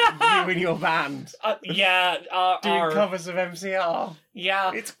you and your band yeah, doing covers of MCR.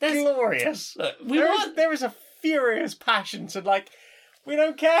 yeah, It's there's- glorious. look, we There want. is, there is a furious passion to, like, we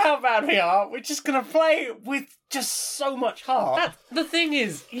don't care how bad we are, we're just gonna play with just so much heart. The thing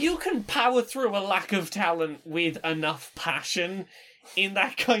is, you can power through a lack of talent with enough passion in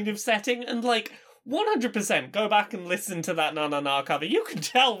that kind of setting, and, like, 100% go back and listen to that Na Na Na cover. You can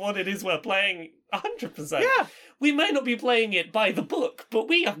tell what it is we're playing 100%. Yeah. We may not be playing it by the book, but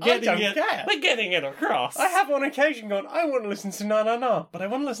we are getting don't it. care. We're getting it across. I have on occasion gone, I want to listen to Na Na Na, but I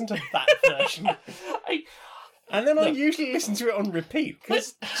want to listen to that version. I- And then I Look. usually listen to it on repeat,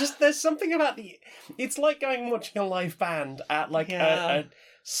 because just there's something about it's like going and watching a live band at, like, Yeah. a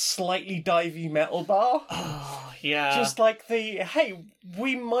slightly divey metal bar. Oh, yeah. Just like hey,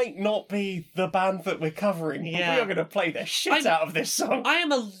 we might not be the band that we're covering, but Yeah. we are going to play the shit out of this song. I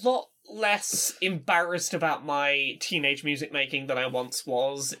am a lot less embarrassed about my teenage music making than I once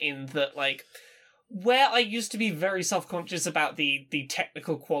was, in that, like, where I used to be very self-conscious about the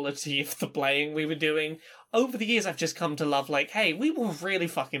technical quality of the playing we were doing, over the years I've just come to love, like, hey, we were really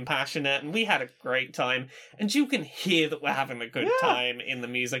fucking passionate and we had a great time, and you can hear that we're having a good Yeah. time in the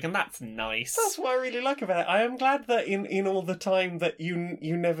music, and that's nice. That's what I really like about it. I am glad that in all the time that you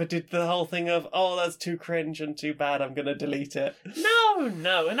never did the whole thing of, oh, that's too cringe and too bad, I'm going to delete it. No,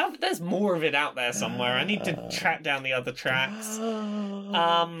 and there's more of it out there somewhere. I need to track down the other tracks.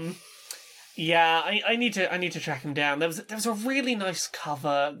 Yeah, I need to track him down. There was a really nice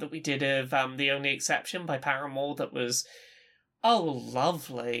cover that we did of The Only Exception by Paramore that was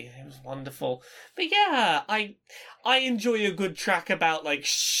lovely. It was wonderful. But yeah, I enjoy a good track about, like,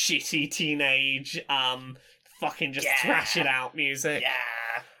 shitty teenage fucking just thrash it out music.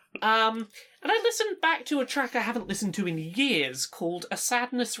 Yeah. And I listened back to a track I haven't listened to in years called A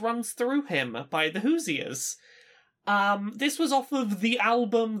Sadness Runs Through Him by the Hoosiers. This was off of the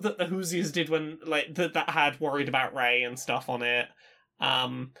album that the Hoosiers did when, like, that had Worried About Ray and stuff on it.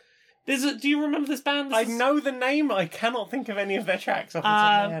 Do you remember this band? I know the name, I cannot think of any of their tracks off the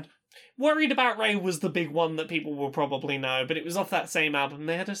top of my head. Worried About Ray was the big one that people will probably know, but it was off that same album.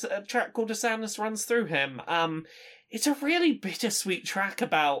 They had a track called A Sadness Runs Through Him. It's a really bittersweet track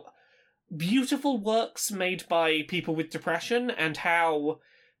about beautiful works made by people with depression, and how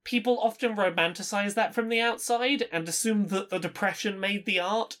people often romanticize that from the outside and assume that the depression made the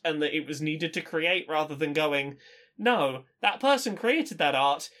art and that it was needed to create, rather than going, no, that person created that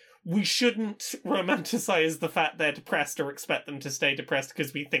art. We shouldn't romanticize the fact they're depressed or expect them to stay depressed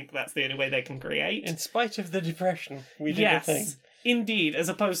because we think that's the only way they can create. In spite of the depression, we did a thing. Indeed, as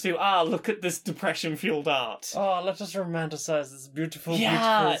opposed to, look at this depression-fueled art. Oh, let us romanticize this beautiful,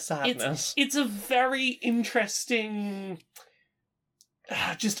 Yeah, beautiful sadness. It's a very interesting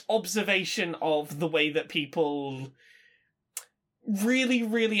just observation of the way that people really,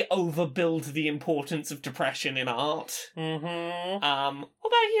 really overbuild the importance of depression in art. Mm-hmm. What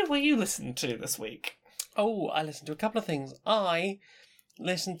about you? What you listened to this week? Oh, I listened to a couple of things. I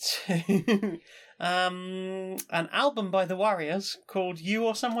listened to an album by The Warriors called You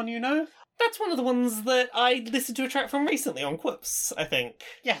or Someone You Know. That's one of the ones that I listened to a track from recently on Quips, I think.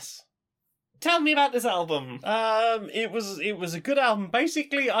 Yes. Tell me about this album. It was a good album.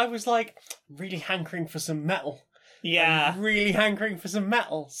 Basically, I was like really hankering for some metal. Yeah. I'm really hankering for some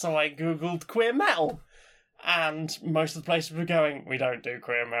metal, so I googled queer metal, and most of the places were going, we don't do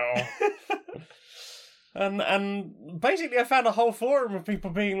queer metal. and basically, I found a whole forum of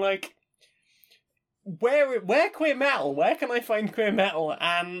people being like, where queer metal? Where can I find queer metal?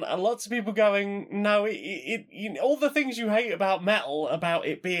 And lots of people going, no, all the things you hate about metal, about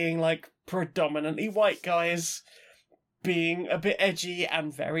it being like predominantly white guys, being a bit edgy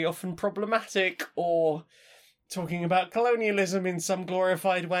and very often problematic, or talking about colonialism in some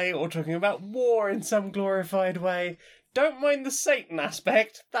glorified way, or talking about war in some glorified way. Don't mind the Satan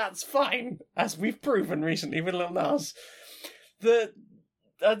aspect, that's fine, as we've proven recently with Lil Nas.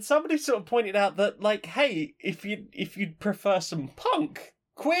 And somebody sort of pointed out that, like, hey, if you'd prefer some punk,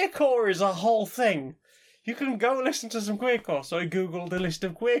 queercore is a whole thing. You can go listen to some queercore. So I googled a list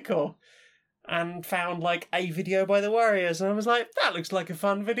of queercore and found, like, a video by The Warriors, and I was like, that looks like a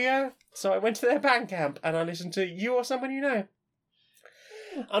fun video. So I went to their Bandcamp and I listened to You or Someone You Know.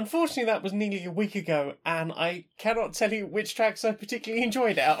 Unfortunately, that was nearly a week ago, and I cannot tell you which tracks I particularly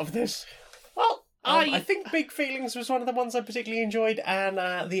enjoyed out of this. I think Big Feelings was one of the ones I particularly enjoyed, and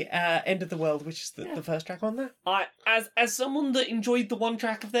the End of the World, which is the first track on there. As someone that enjoyed the one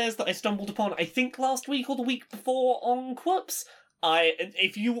track of theirs that I stumbled upon, I think last week or the week before on Quops,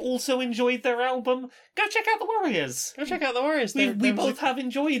 if you also enjoyed their album, go check out the Warriors. Go check out the Warriors. We both have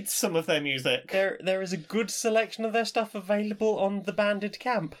enjoyed some of their music. There is a good selection of their stuff available on the Banded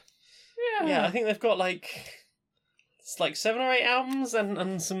Camp. Yeah, I think they've got it's 7 or 8 albums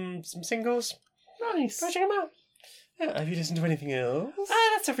and some singles. Nice. Go check them out. Yeah, have you listened to anything else?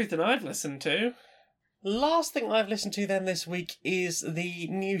 That's everything I've listened to. Last thing I've listened to then this week is the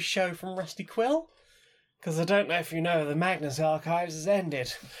new show from Rusty Quill. Because I don't know if you know, the Magnus Archives has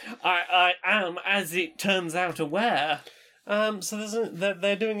ended. I am, as it turns out, aware. So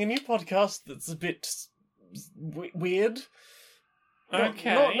they're doing a new podcast that's a bit weird.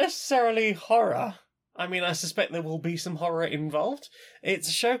 Okay. Not necessarily horror. I mean, I suspect there will be some horror involved. It's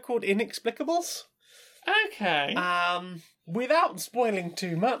a show called Inexplicables. Okay. Without spoiling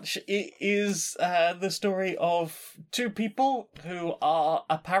too much, it is the story of 2 people who are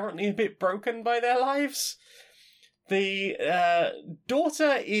apparently a bit broken by their lives. The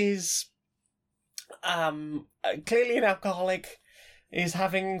daughter is clearly an alcoholic, is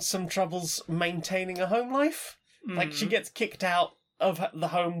having some troubles maintaining a home life. Like, she gets kicked out of the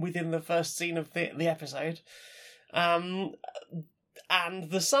home within the first scene of the episode. And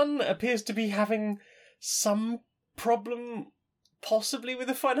the son appears to be having some problem, possibly with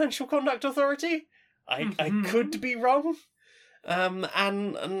the Financial Conduct Authority. I could be wrong.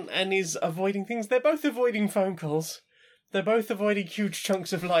 And is avoiding things. They're both avoiding phone calls. They're both avoiding huge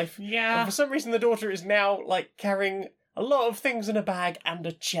chunks of life. Yeah. And for some reason, the daughter is now carrying a lot of things in a bag and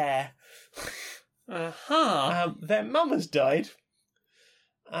a chair. Their mum has died.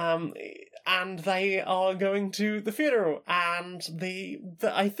 And they are going to the funeral, and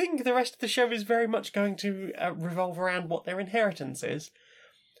I think the rest of the show is very much going to revolve around what their inheritance is.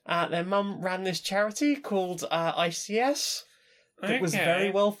 Their mum ran this charity called ICS that was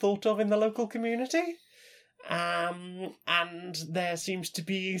very well thought of in the local community, and there seems to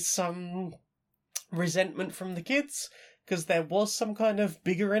be some resentment from the kids because there was some kind of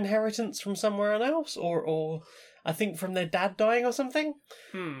bigger inheritance from somewhere else, or I think from their dad dying or something.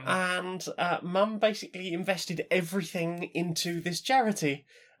 And mum basically invested everything into this charity.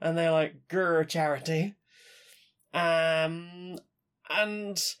 And they're like, grr, charity. And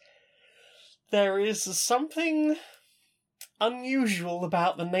there is something unusual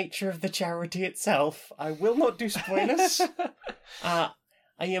about the nature of the charity itself. I will not do spoilers. I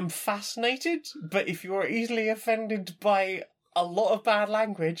am fascinated, but if you are easily offended by a lot of bad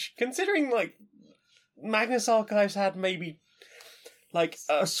language, considering, Magnus Archives had maybe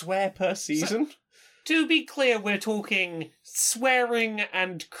a swear per season. To be clear, we're talking swearing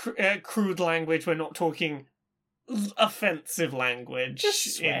and crude language. We're not talking offensive language.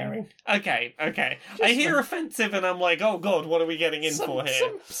 Just swearing. Okay. I hear offensive and I'm like, oh god, what are we getting in for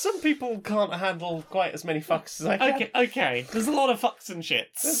here? Some people can't handle quite as many fucks as I can. Okay. There's a lot of fucks and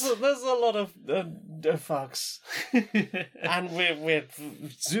shits. There's a lot of fucks. And we're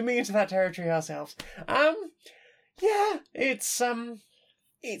zooming into that territory ourselves. Yeah, it's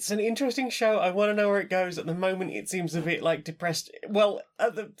an interesting show. I want to know where it goes. At the moment, it seems a bit depressed. Well,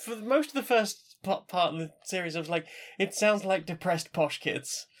 for most of the first part of the series, of it sounds like depressed posh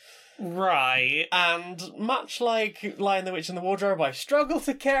kids. Right. And much like Lion, the Witch and the Wardrobe, I struggle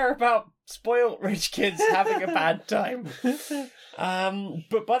to care about spoiled rich kids having a bad time.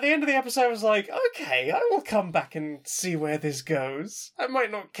 But by the end of the episode, I was like, okay, I will come back and see where this goes. I might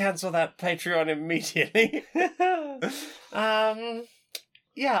not cancel that Patreon immediately.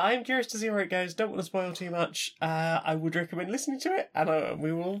 Yeah, I'm curious to see where it goes. Don't want to spoil too much. I would recommend listening to it, and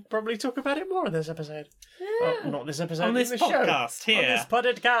we will probably talk about it more in this episode. Yeah. Well, not this episode, on this podcast show. here. On this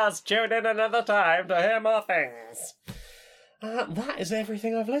podcast, tune in another time to hear more things. That is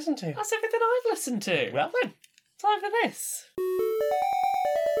everything I've listened to. That's everything I've listened to. Well then. Time for this.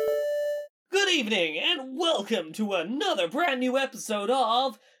 Good evening, and welcome to another brand new episode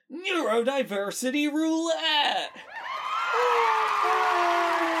of Neurodiversity Roulette.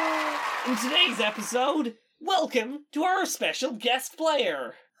 In today's episode, welcome to our special guest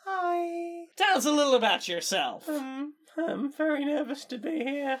player. Hi. Tell us a little about yourself. I'm very nervous to be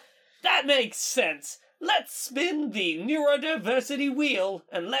here. That makes sense. Let's spin the neurodiversity wheel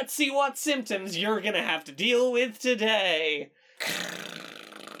and let's see what symptoms you're gonna have to deal with today.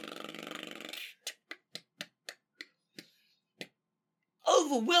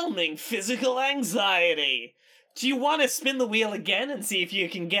 Overwhelming physical anxiety. Do you want to spin the wheel again and see if you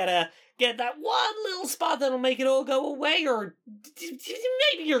can get that one little spot that'll make it all go away, or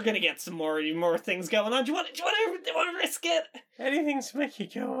maybe you're gonna get some more things going on? Do you want to risk it? Anything to make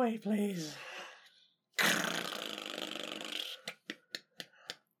it go away, please.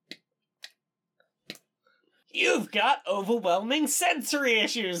 You've got overwhelming sensory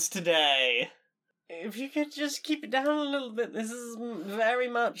issues today. If you could just keep it down a little bit, this is very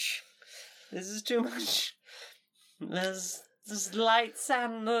much. This is too much. There's lights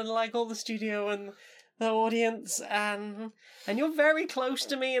and like all the studio and the audience, and you're very close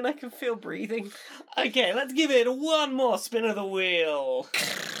to me and I can feel breathing. Okay, let's give it one more spin of the wheel.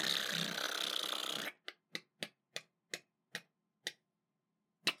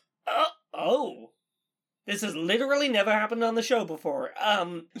 Oh. This has literally never happened on the show before.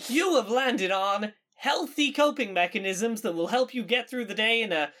 You have landed on healthy coping mechanisms that will help you get through the day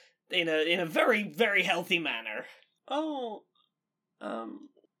in a very, very healthy manner. Oh,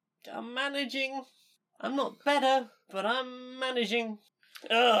 I'm managing. I'm not better, but I'm managing.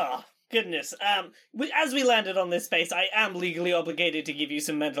 Ugh, goodness. As we landed on this space, I am legally obligated to give you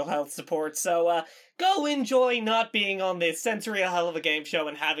some mental health support, so, go enjoy not being on this sensory hell of a game show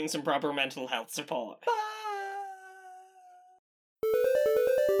and having some proper mental health support. Bye.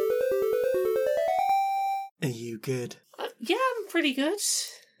 Are you good? Yeah, I'm pretty good.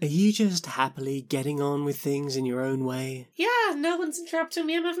 Are you just happily getting on with things in your own way? Yeah, no one's interrupting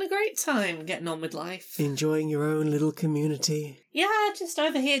me. I'm having a great time getting on with life. Enjoying your own little community? Yeah, just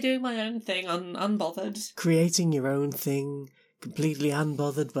over here doing my own thing, unbothered. Creating your own thing, completely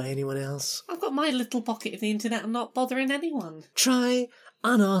unbothered by anyone else? I've got my little pocket of the internet. I'm not bothering anyone. Try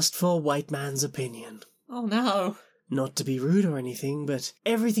unasked for white man's opinion. Oh no. Not to be rude or anything, but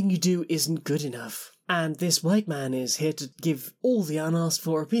everything you do isn't good enough. And this white man is here to give all the unasked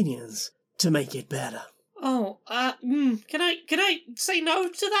for opinions to make it better. Oh, can I say no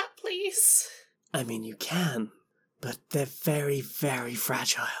to that, please? I mean, you can, but they're very, very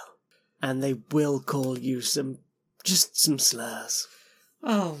fragile. And they will call you some slurs.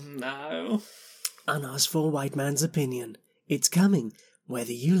 Oh no. Unasked for white man's opinion. It's coming,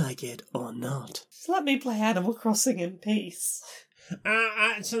 whether you like it or not. Just let me play Animal Crossing in peace.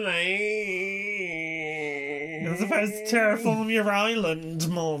 Actually... You're supposed to terraform your island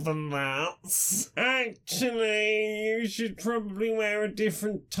more than that. Actually, you should probably wear a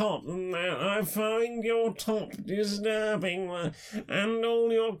different top than that. I find your top disturbing, and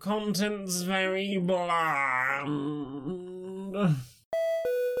all your content's very bland.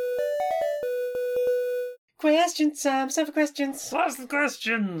 Questions, Sam. Time for questions. What's the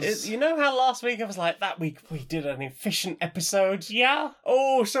questions? You know how last week I was like, that week we did an efficient episode? Yeah.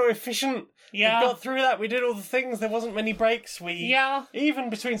 Oh, so efficient. Yeah. We got through that. We did all the things. There wasn't many breaks. Yeah. Even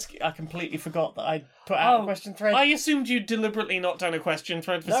between... I completely forgot that I'd put out a question thread. I assumed you'd deliberately not done a question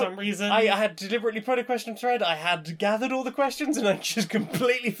thread for some reason. I had deliberately put a question thread. I had gathered all the questions and I just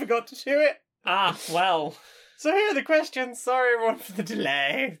completely forgot to do it. Ah, well. So here are the questions. Sorry everyone for the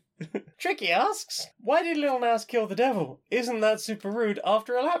delay. Tricky asks, why did Lil Nas kill the devil? Isn't that super rude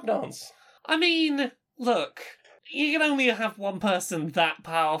after a lap dance? I mean, look, you can only have one person that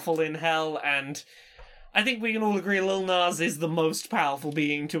powerful in hell, and I think we can all agree Lil Nas is the most powerful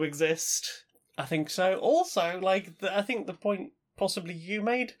being to exist. I think so. Also, I think the point possibly you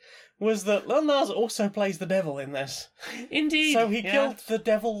made was that Lil Nas also plays the devil in this. Indeed. So he killed the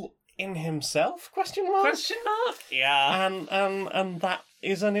devil in himself? Question mark? Question mark? Yeah. And that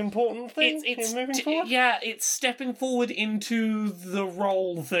is an important thing in moving forward? Yeah, it's stepping forward into the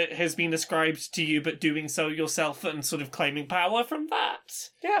role that has been ascribed to you, but doing so yourself and sort of claiming power from that.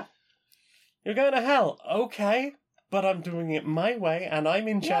 Yeah. You're going to hell. Okay. But I'm doing it my way, and I'm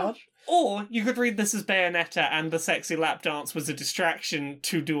in charge. Or you could read this as Bayonetta, and the sexy lap dance was a distraction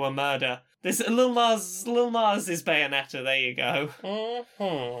to do a murder. This Lil Nas is Bayonetta. There you go.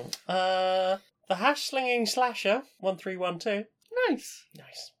 Mm-hmm. The hash slinging slasher 1312. Nice.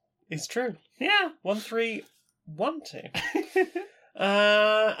 It's true. Yeah.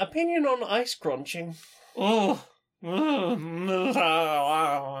 1312. Opinion on ice crunching. Oh.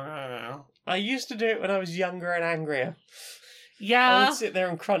 I used to do it when I was younger and angrier. Yeah. I would sit there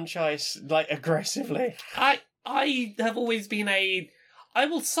and crunch ice, aggressively. I have always been I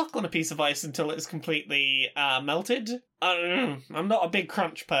will suck on a piece of ice until it's completely melted. I'm not a big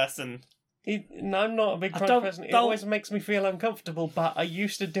crunch person. I'm not a big crunch person. It always makes me feel uncomfortable, but I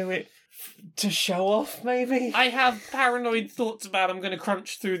used to do it to show off, maybe. I have paranoid thoughts about I'm going to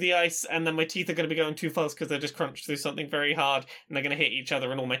crunch through the ice and then my teeth are going to be going too fast because I just crunched through something very hard and they're going to hit each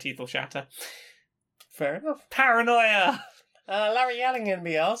other and all my teeth will shatter. Fair enough. Paranoia! Larry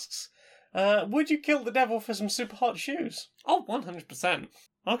Allingenby asks, Would you kill the devil for some super hot shoes? Oh, 100%.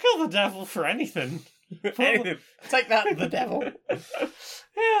 I'll kill the devil for anything. Anything. Take that, the devil.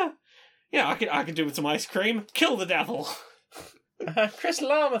 Yeah, I could do with some ice cream. Kill the devil. Chris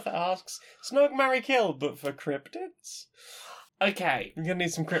Lameth asks, Snog, marry, kill, but for cryptids? Okay. You're gonna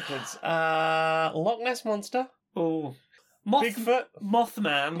need some cryptids. Loch Ness Monster. Oh. Bigfoot.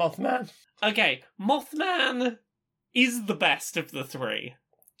 Mothman. Mothman. Okay, Mothman is the best of the three.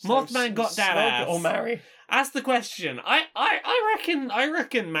 So Mothman got that Snog ass. or marry? Ask the question. I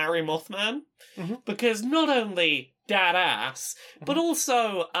reckon marry Mothman Mhm. because not only dad ass, but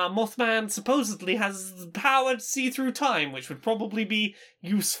also Mothman supposedly has the power to see through time, which would probably be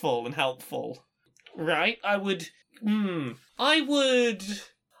useful and helpful. Right? I would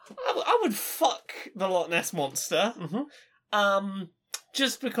fuck the Loch Ness Monster. Mhm.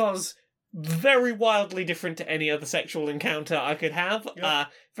 Just because very wildly different to any other sexual encounter I could have. Yep.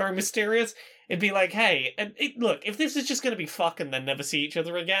 Very mysterious. It'd be like, hey, look, if this is just going to be fuck and then never see each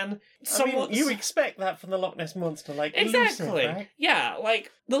other again, I mean, you expect that from the Loch Ness Monster, like exactly, elusive, right? yeah,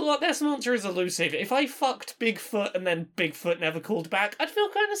 like the Loch Ness Monster is elusive. If I fucked Bigfoot and then Bigfoot never called back, I'd feel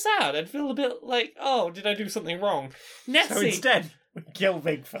kind of sad. I'd feel a bit like, oh, did I do something wrong? Nessie, So instead, we kill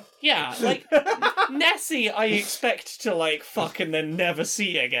Bigfoot. yeah, like Nessie, I expect to like fuck and then never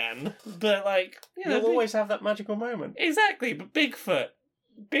see again, but like, you know, You'll always have that magical moment. exactly. But Bigfoot,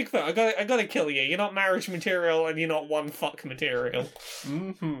 I gotta kill you. You're not marriage material, and you're not one fuck material.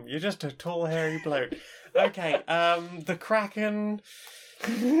 You're just a tall, hairy bloke. Okay, the Kraken.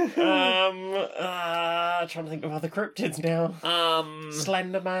 Trying to think of other cryptids now.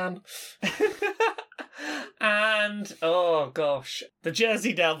 Slender Man. And oh gosh, the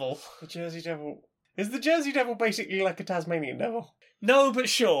Jersey Devil. The Jersey Devil. Is the Jersey Devil basically like a Tasmanian devil? No, but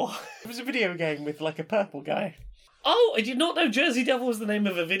sure. It was a video game with like a purple guy. Oh, I did not know Jersey Devil was the name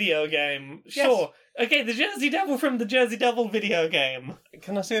of a video game. Yes. Sure. Okay, the Jersey Devil from the Jersey Devil video game.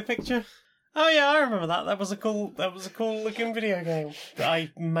 Can I see a picture? Oh yeah, I remember that. That was a cool looking video game that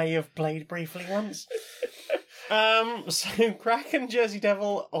I may have played briefly once. So Kraken, Jersey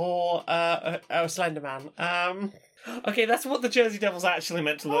Devil, or Slender Man. Okay, that's what the Jersey Devil's actually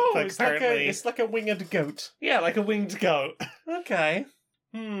meant to look like, apparently. it's like a winged goat. Yeah, like a winged goat. Okay.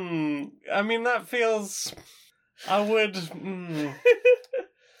 I mean, that feels. I would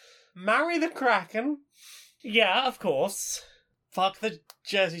marry the Kraken. Yeah, of course. Fuck the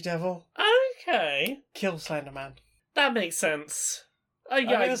Jersey Devil. Okay. Kill Slender Man. That makes sense. I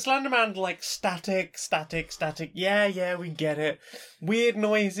mean, the Slender Man, like, static. Yeah, we get it. Weird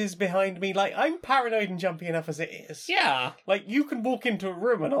noises behind me. Like, I'm paranoid and jumpy enough as it is. Yeah. Like, you can walk into a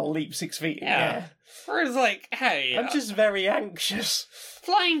room and I'll leap 6 feet in the air. Whereas, like, hey... I'm just very anxious.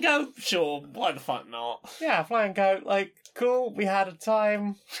 Flying goat? Sure, why the fuck not? Yeah, flying goat, like, cool, we had a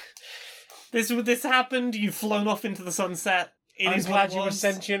time. This happened, you've flown off into the sunset. I'm glad you were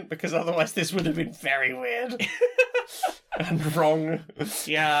sentient, because otherwise this would have been very weird. And wrong.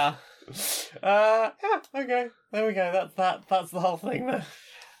 Yeah. Yeah, okay. There we go. That's the whole thing there.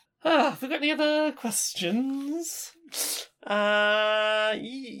 Have we got any other questions?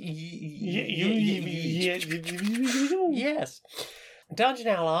 Yes. Dungeon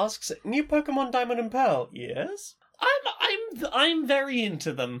Owl asks, new Pokemon Diamond and Pearl. Yes. I'm very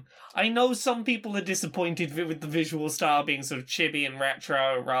into them. I know some people are disappointed with the visual style being sort of chibi and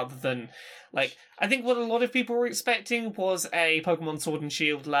retro rather than like. I think what a lot of people were expecting was a Pokemon Sword and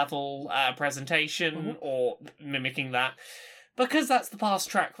Shield level presentation or mimicking that. Because that's the past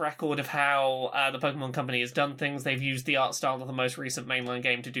track record of how the Pokemon Company has done things. They've used the art style of the most recent mainline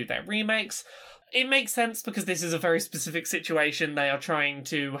game to do their remakes. It makes sense because this is a very specific situation. They are trying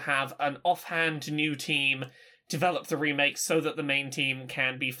to have an offhand new team develop the remake so that the main team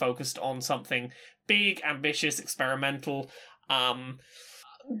can be focused on something big, ambitious, experimental. Right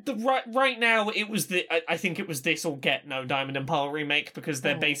now, I think it was this or get no Diamond and Pearl remake because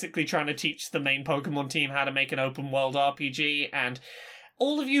they're basically trying to teach the main Pokemon team how to make an open world RPG, and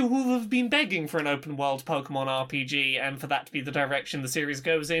all of you who have been begging for an open world Pokemon RPG and for that to be the direction the series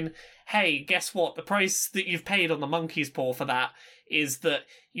goes in, hey, guess what? The price that you've paid on the monkey's paw for that is that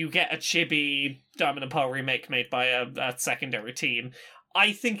you get a chibi Diamond and Pearl remake made by a secondary team.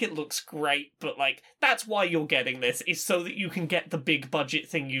 I think it looks great, but like that's why you're getting this, is so that you can get the big budget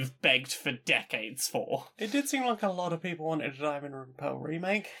thing you've begged for decades for. It did seem like a lot of people wanted a Diamond and Pearl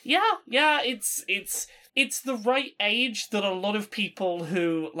remake. Yeah, it's the right age that a lot of people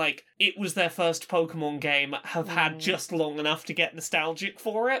who, like, it was their first Pokemon game have had just long enough to get nostalgic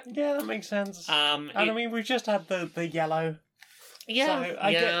for it. Yeah, that makes sense. And I mean, we've just had the yellow. So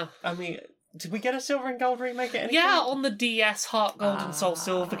I mean, Did we get a Silver and Gold remake at any Yeah, point? on the DS, Heart Gold and Soul Ah.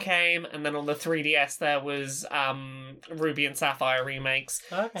 Silver came, and then on the 3DS there was Ruby and Sapphire remakes.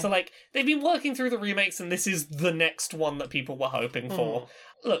 Okay. So, like, they've been working through the remakes, and this is the next one that people were hoping for.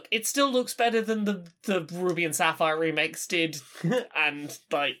 Look, it still looks better than the Ruby and Sapphire remakes did, and,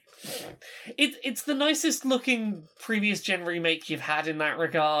 like, it's the nicest looking previous gen remake you've had in that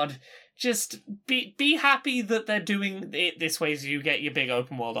regard. Just be happy that they're doing it this way so you get your big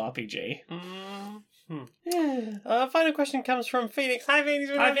open world RPG. Final question comes from Phoenix. Hi,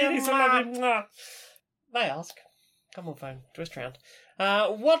 Phoenix. we Hi, love you. Phoenix, I love you. Mwah. They ask. Come on, phone. Twist round.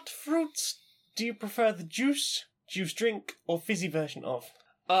 What fruits do you prefer the juice drink, or fizzy version of?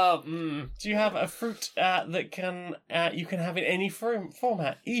 Do you have a fruit that can you can have in any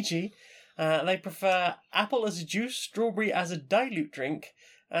format? E.g., they prefer apple as a juice, strawberry as a dilute drink,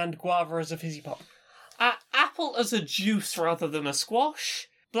 and guava as a fizzy pop. Apple as a juice rather than a squash.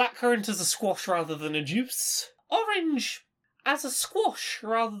 Blackcurrant as a squash rather than a juice. Orange as a squash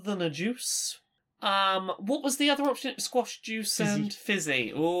rather than a juice. What was the other option? Squash, juice, Fizzy. and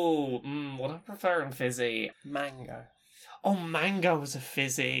fizzy. Ooh, what do I prefer in fizzy? Mango. Oh, mango as a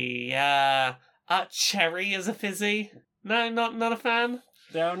fizzy. Cherry as a fizzy. No, not a fan.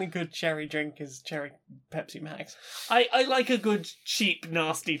 The only good cherry drink is cherry Pepsi Max. I like a good, cheap,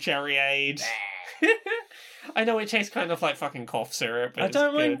 nasty cherryade. I know it tastes kind of like fucking cough syrup. But I it's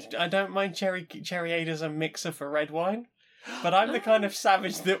don't good. mind. I don't mind cherryade as a mixer for red wine, but I'm the kind of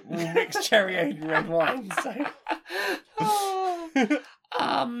savage that will mix cherryade and red wine. So,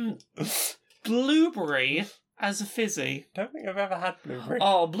 Blueberry as a fizzy. don't think I've ever had blueberry.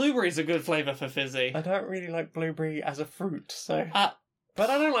 Oh, blueberry's a good flavour for fizzy. I don't really like blueberry as a fruit. So, Uh, but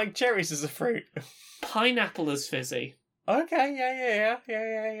I don't like cherries as a fruit. Pineapple as fizzy. Okay, yeah.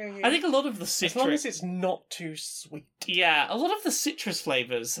 I think a lot of the as long as citrus, it's not too sweet. yeah, a lot of the citrus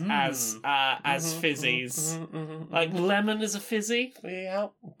flavours as fizzies. Like lemon as a fizzy. Yeah,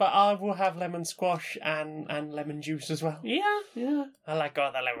 but I will have lemon squash and lemon juice as well. Yeah. I like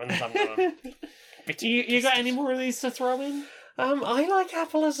all the lemons. I'm going. You got any more of these to throw in? I like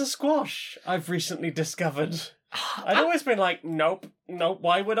apple as a squash. I've recently discovered. I'd always been like, nope,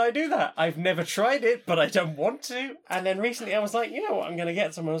 why would I do that? I've never tried it, but I don't want to. And then recently I was like, you know what, I'm going to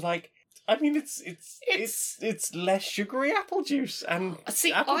get some. I was like, I mean, it's less sugary apple juice, and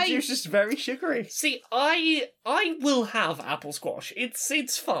See, apple juice is very sugary. See, I will have apple squash.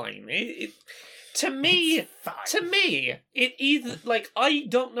 It's fine. To me, it either like I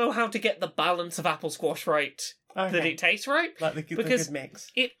don't know how to get the balance of apple squash right that Okay. it tastes right. Like the because good mix.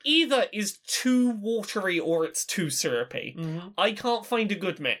 It either is too watery or it's too syrupy. Mm-hmm. I can't find a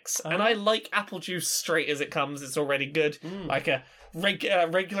good mix, and I like apple juice straight as it comes. It's already good, like a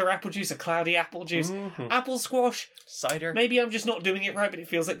regular apple juice, a cloudy apple juice, apple squash. Cider. Maybe I'm just not doing it right, but it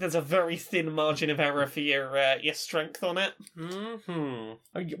feels like there's a very thin margin of error for your strength on it.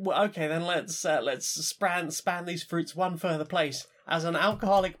 Okay, then let's span these fruits one further place as an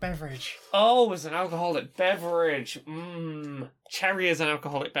alcoholic beverage. Oh, as an alcoholic beverage. Cherry as an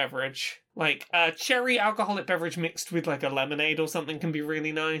alcoholic beverage. Like, cherry alcoholic beverage mixed with, like, a lemonade or something can be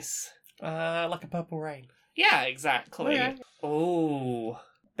really nice. Like a purple rain. Yeah, exactly. Okay. Oh.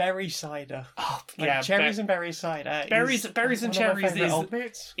 Berry cider. Oh, Like yeah. cherries and berry cider. berries and one of my cherries favourite old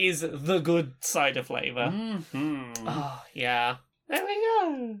bits. is the good cider flavour. Oh, yeah. There we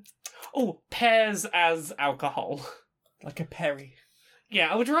go. Oh, pears as alcohol. Like a perry.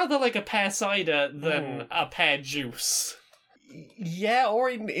 Yeah, I would rather like a pear cider than a pear juice. Yeah, or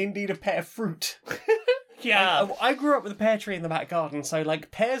indeed a pear fruit. Yeah. I grew up with a pear tree in the back garden, so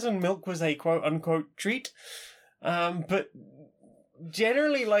like pears and milk was a quote unquote treat. But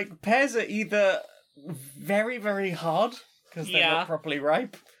generally, like pears are either very, very hard because they're Yeah. not properly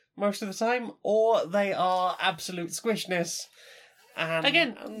ripe most of the time, or they are absolute squishness. And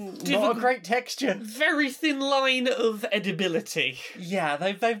Again, not a difficult- great texture. Very thin line of edibility. Yeah,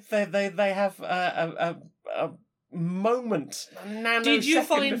 they have a moment. A Did you nanosecond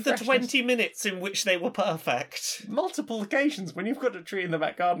find of the freshness. 20 minutes in which they were perfect? Multiple occasions when you've got a tree in the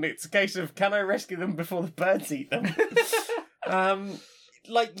back garden, it's a case of can I rescue them before the birds eat them?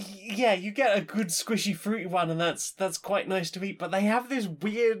 Yeah, you get a good squishy fruity one, and that's quite nice to eat. But they have this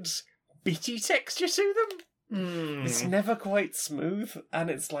weird bitty texture to them. It's never quite smooth, and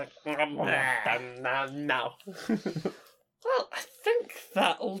it's like no. Well, I think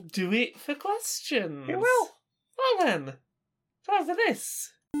that'll do it for questions. It will. Well then, time for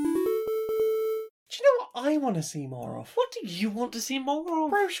this. Do you know what I want to see more of? What do you want to see more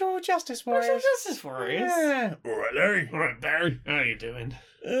of? Social Justice Warriors. Social Justice Warriors? Yeah. All right, Larry. All right, Barry, how are you doing?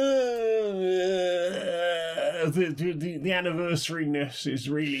 The anniversary-ness is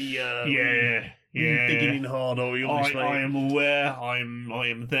really Yeah. digging in hard, obviously. I am aware. I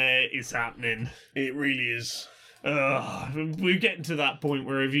am there. It's happening. It really is. We're getting to that point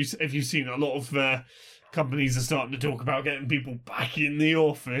where have you seen a lot of companies are starting to talk about getting people back in the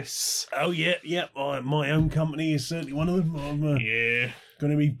office. Oh yeah. My own company is certainly one of them. I'm Yeah.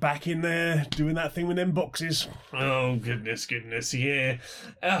 going to be back in there doing that thing with them boxes. Oh goodness, yeah.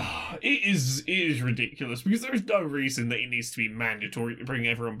 It is ridiculous because there is no reason that it needs to be mandatory to bring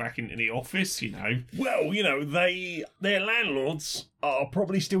everyone back into the office. You know. Well, their landlords are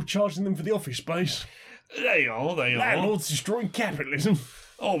probably still charging them for the office space. They are. Landlords destroying capitalism.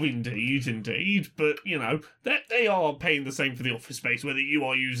 Oh, indeed. But, that they are paying the same for the office space, whether you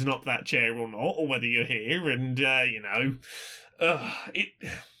are using up that chair or not, or whether you're here, and,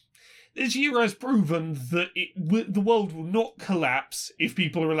 this year has proven that the world will not collapse if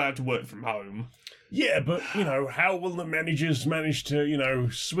people are allowed to work from home. Yeah, but, how will the managers manage to,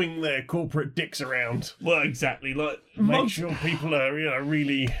 swing their corporate dicks around? Well, exactly. Make sure people are,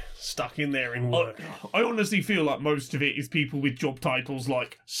 really stuck in there in work. I honestly feel like most of it is people with job titles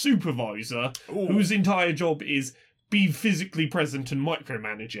like supervisor, Ooh. whose entire job is be physically present and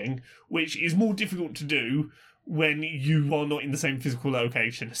micromanaging, which is more difficult to do when you are not in the same physical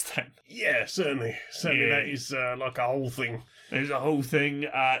location as them. Yeah, certainly. Certainly Yeah. that is like a whole thing. There's a whole thing.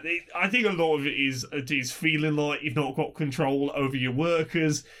 I think a lot of it is feeling like you've not got control over your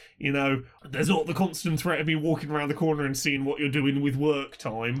workers. There's not the constant threat of me walking around the corner and seeing what you're doing with work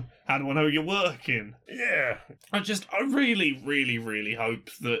time. How do I know you're working? Yeah. I really, really, really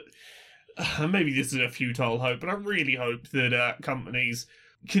hope that, maybe this is a futile hope, but I really hope that companies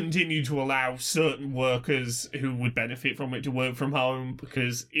continue to allow certain workers who would benefit from it to work from home,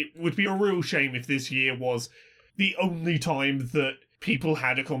 because it would be a real shame if this year was the only time that people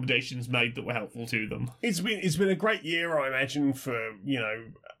had accommodations made that were helpful to them. It's been a great year, I imagine, for,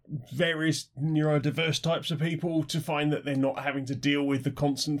 various neurodiverse types of people to find that they're not having to deal with the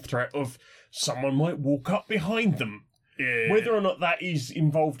constant threat of someone might walk up behind them. Yeah. Whether or not that is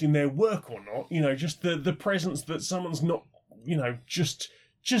involved in their work or not, just the presence that someone's not,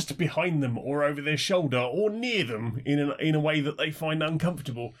 just behind them or over their shoulder or near them in a way that they find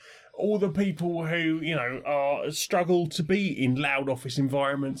uncomfortable. All the people who, struggle to be in loud office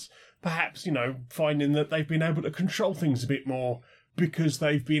environments, perhaps, finding that they've been able to control things a bit more because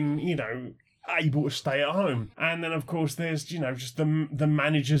they've been, able to stay at home. And then, of course, there's, just the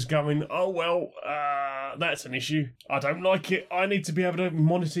managers going, oh, well, that's an issue. I don't like it. I need to be able to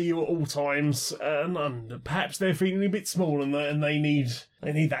monitor you at all times. And perhaps they're feeling a bit small and they need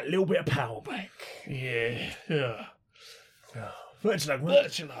that little bit of power back. Yeah. Virtual.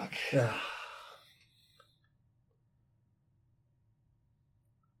 Virtualog.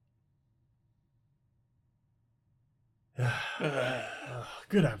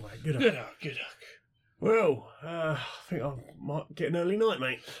 Good on, mate. Good on. Good. Well, I think I might get an early night,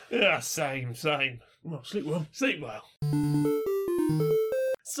 mate. Yeah, same. Well, sleep well. Sleep well.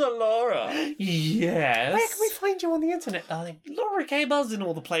 So, Laura, Yes. where can we find you on the internet, darling? Laura K. Buzz in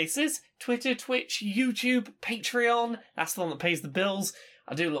all the places. Twitter, Twitch, YouTube, Patreon. That's the one that pays the bills.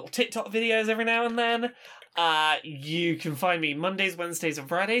 I do little TikTok videos every now and then. You can find me Mondays, Wednesdays, and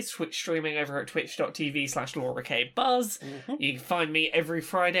Fridays, Twitch streaming over at twitch.tv/LauraKBuzz. You can find me every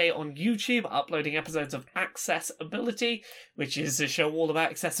Friday on YouTube, uploading episodes of Accessibility, which is a show all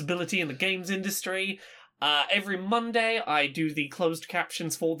about accessibility in the games industry. Every Monday, I do the closed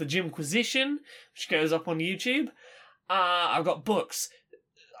captions for the Gymquisition, which goes up on YouTube. I've got books.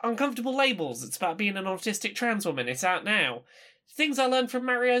 Uncomfortable Labels, it's about being an autistic trans woman, it's out now. Things I Learned from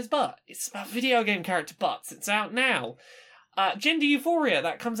Mario's Butt, it's about video game character butts, it's out now. Gender Euphoria,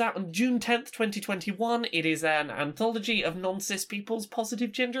 that comes out on June 10th, 2021. It is an anthology of non-cis people's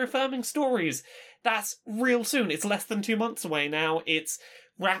positive gender-affirming stories. That's real soon, it's less than 2 months away now, it's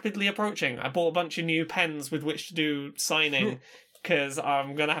rapidly approaching. I bought a bunch of new pens with which to do signing, because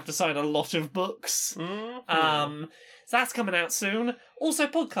I'm going to have to sign a lot of books. So that's coming out soon. Also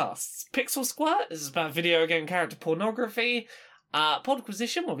podcasts. Pixel Squirt, this is about video game character pornography.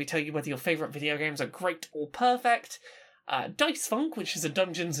 Podquisition, where we tell you whether your favourite video games are great or perfect. Dice Funk, which is a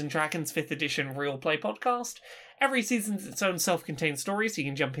Dungeons & Dragons 5th edition real play podcast. Every season's its own self-contained story, so you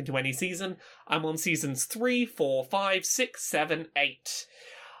can jump into any season. I'm on seasons 3, 4, 5, 6, 7, 8.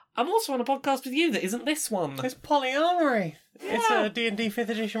 I'm also on a podcast with you that isn't this one. It's Polyamory. It's Yeah. a D&D 5th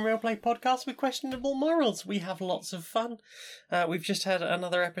edition real play podcast with questionable morals. We have lots of fun. We've just had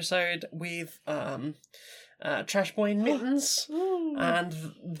another episode with Trash Boy Mittens,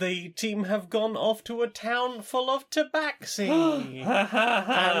 and the team have gone off to a town full of tabaxi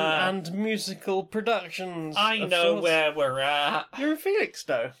and musical productions. I of know sorts. where we're at. You're in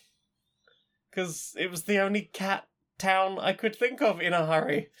Felixstowe. Because it was the only cat town I could think of in a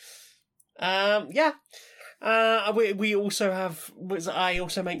hurry. Yeah. We also have... I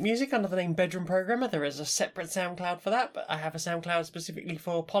also make music under the name Bedroom Programmer. There is a separate SoundCloud for that, but I have a SoundCloud specifically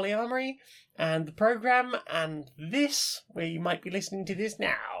for Polyamory and the program and this, where you might be listening to this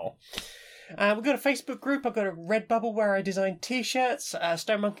now. We've got a Facebook group. I've got a Redbubble where I design t-shirts,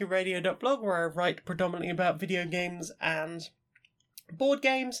 stonemonkeyradio.blog where I write predominantly about video games and board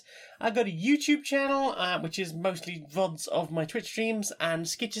games. I've got a YouTube channel, which is mostly VODs of my Twitch streams and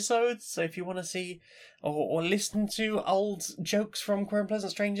sketchisodes, so if you want to see or listen to old jokes from Queer and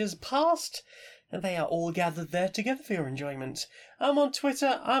Pleasant Strangers past, and they are all gathered there together for your enjoyment. I'm on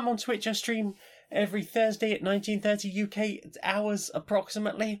Twitter, I'm on Twitch, I stream every Thursday at 19:30 UK hours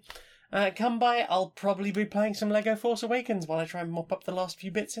approximately. Come by, I'll probably be playing some LEGO Force Awakens while I try and mop up the last few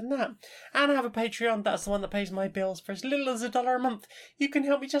bits in that. And I have a Patreon, that's the one that pays my bills for as little as $1 a month. You can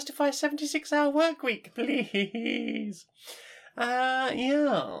help me justify a 76-hour work week, please.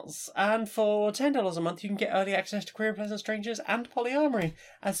 Yes. And for $10 a month, you can get early access to Queer and Pleasant Strangers and Polyamory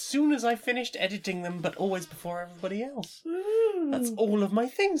as soon as I've finished editing them, but always before everybody else. That's all of my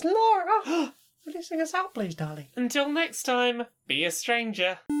things. Laura, will you sing us out, please, darling? Until next time, be a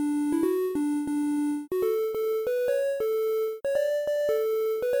stranger.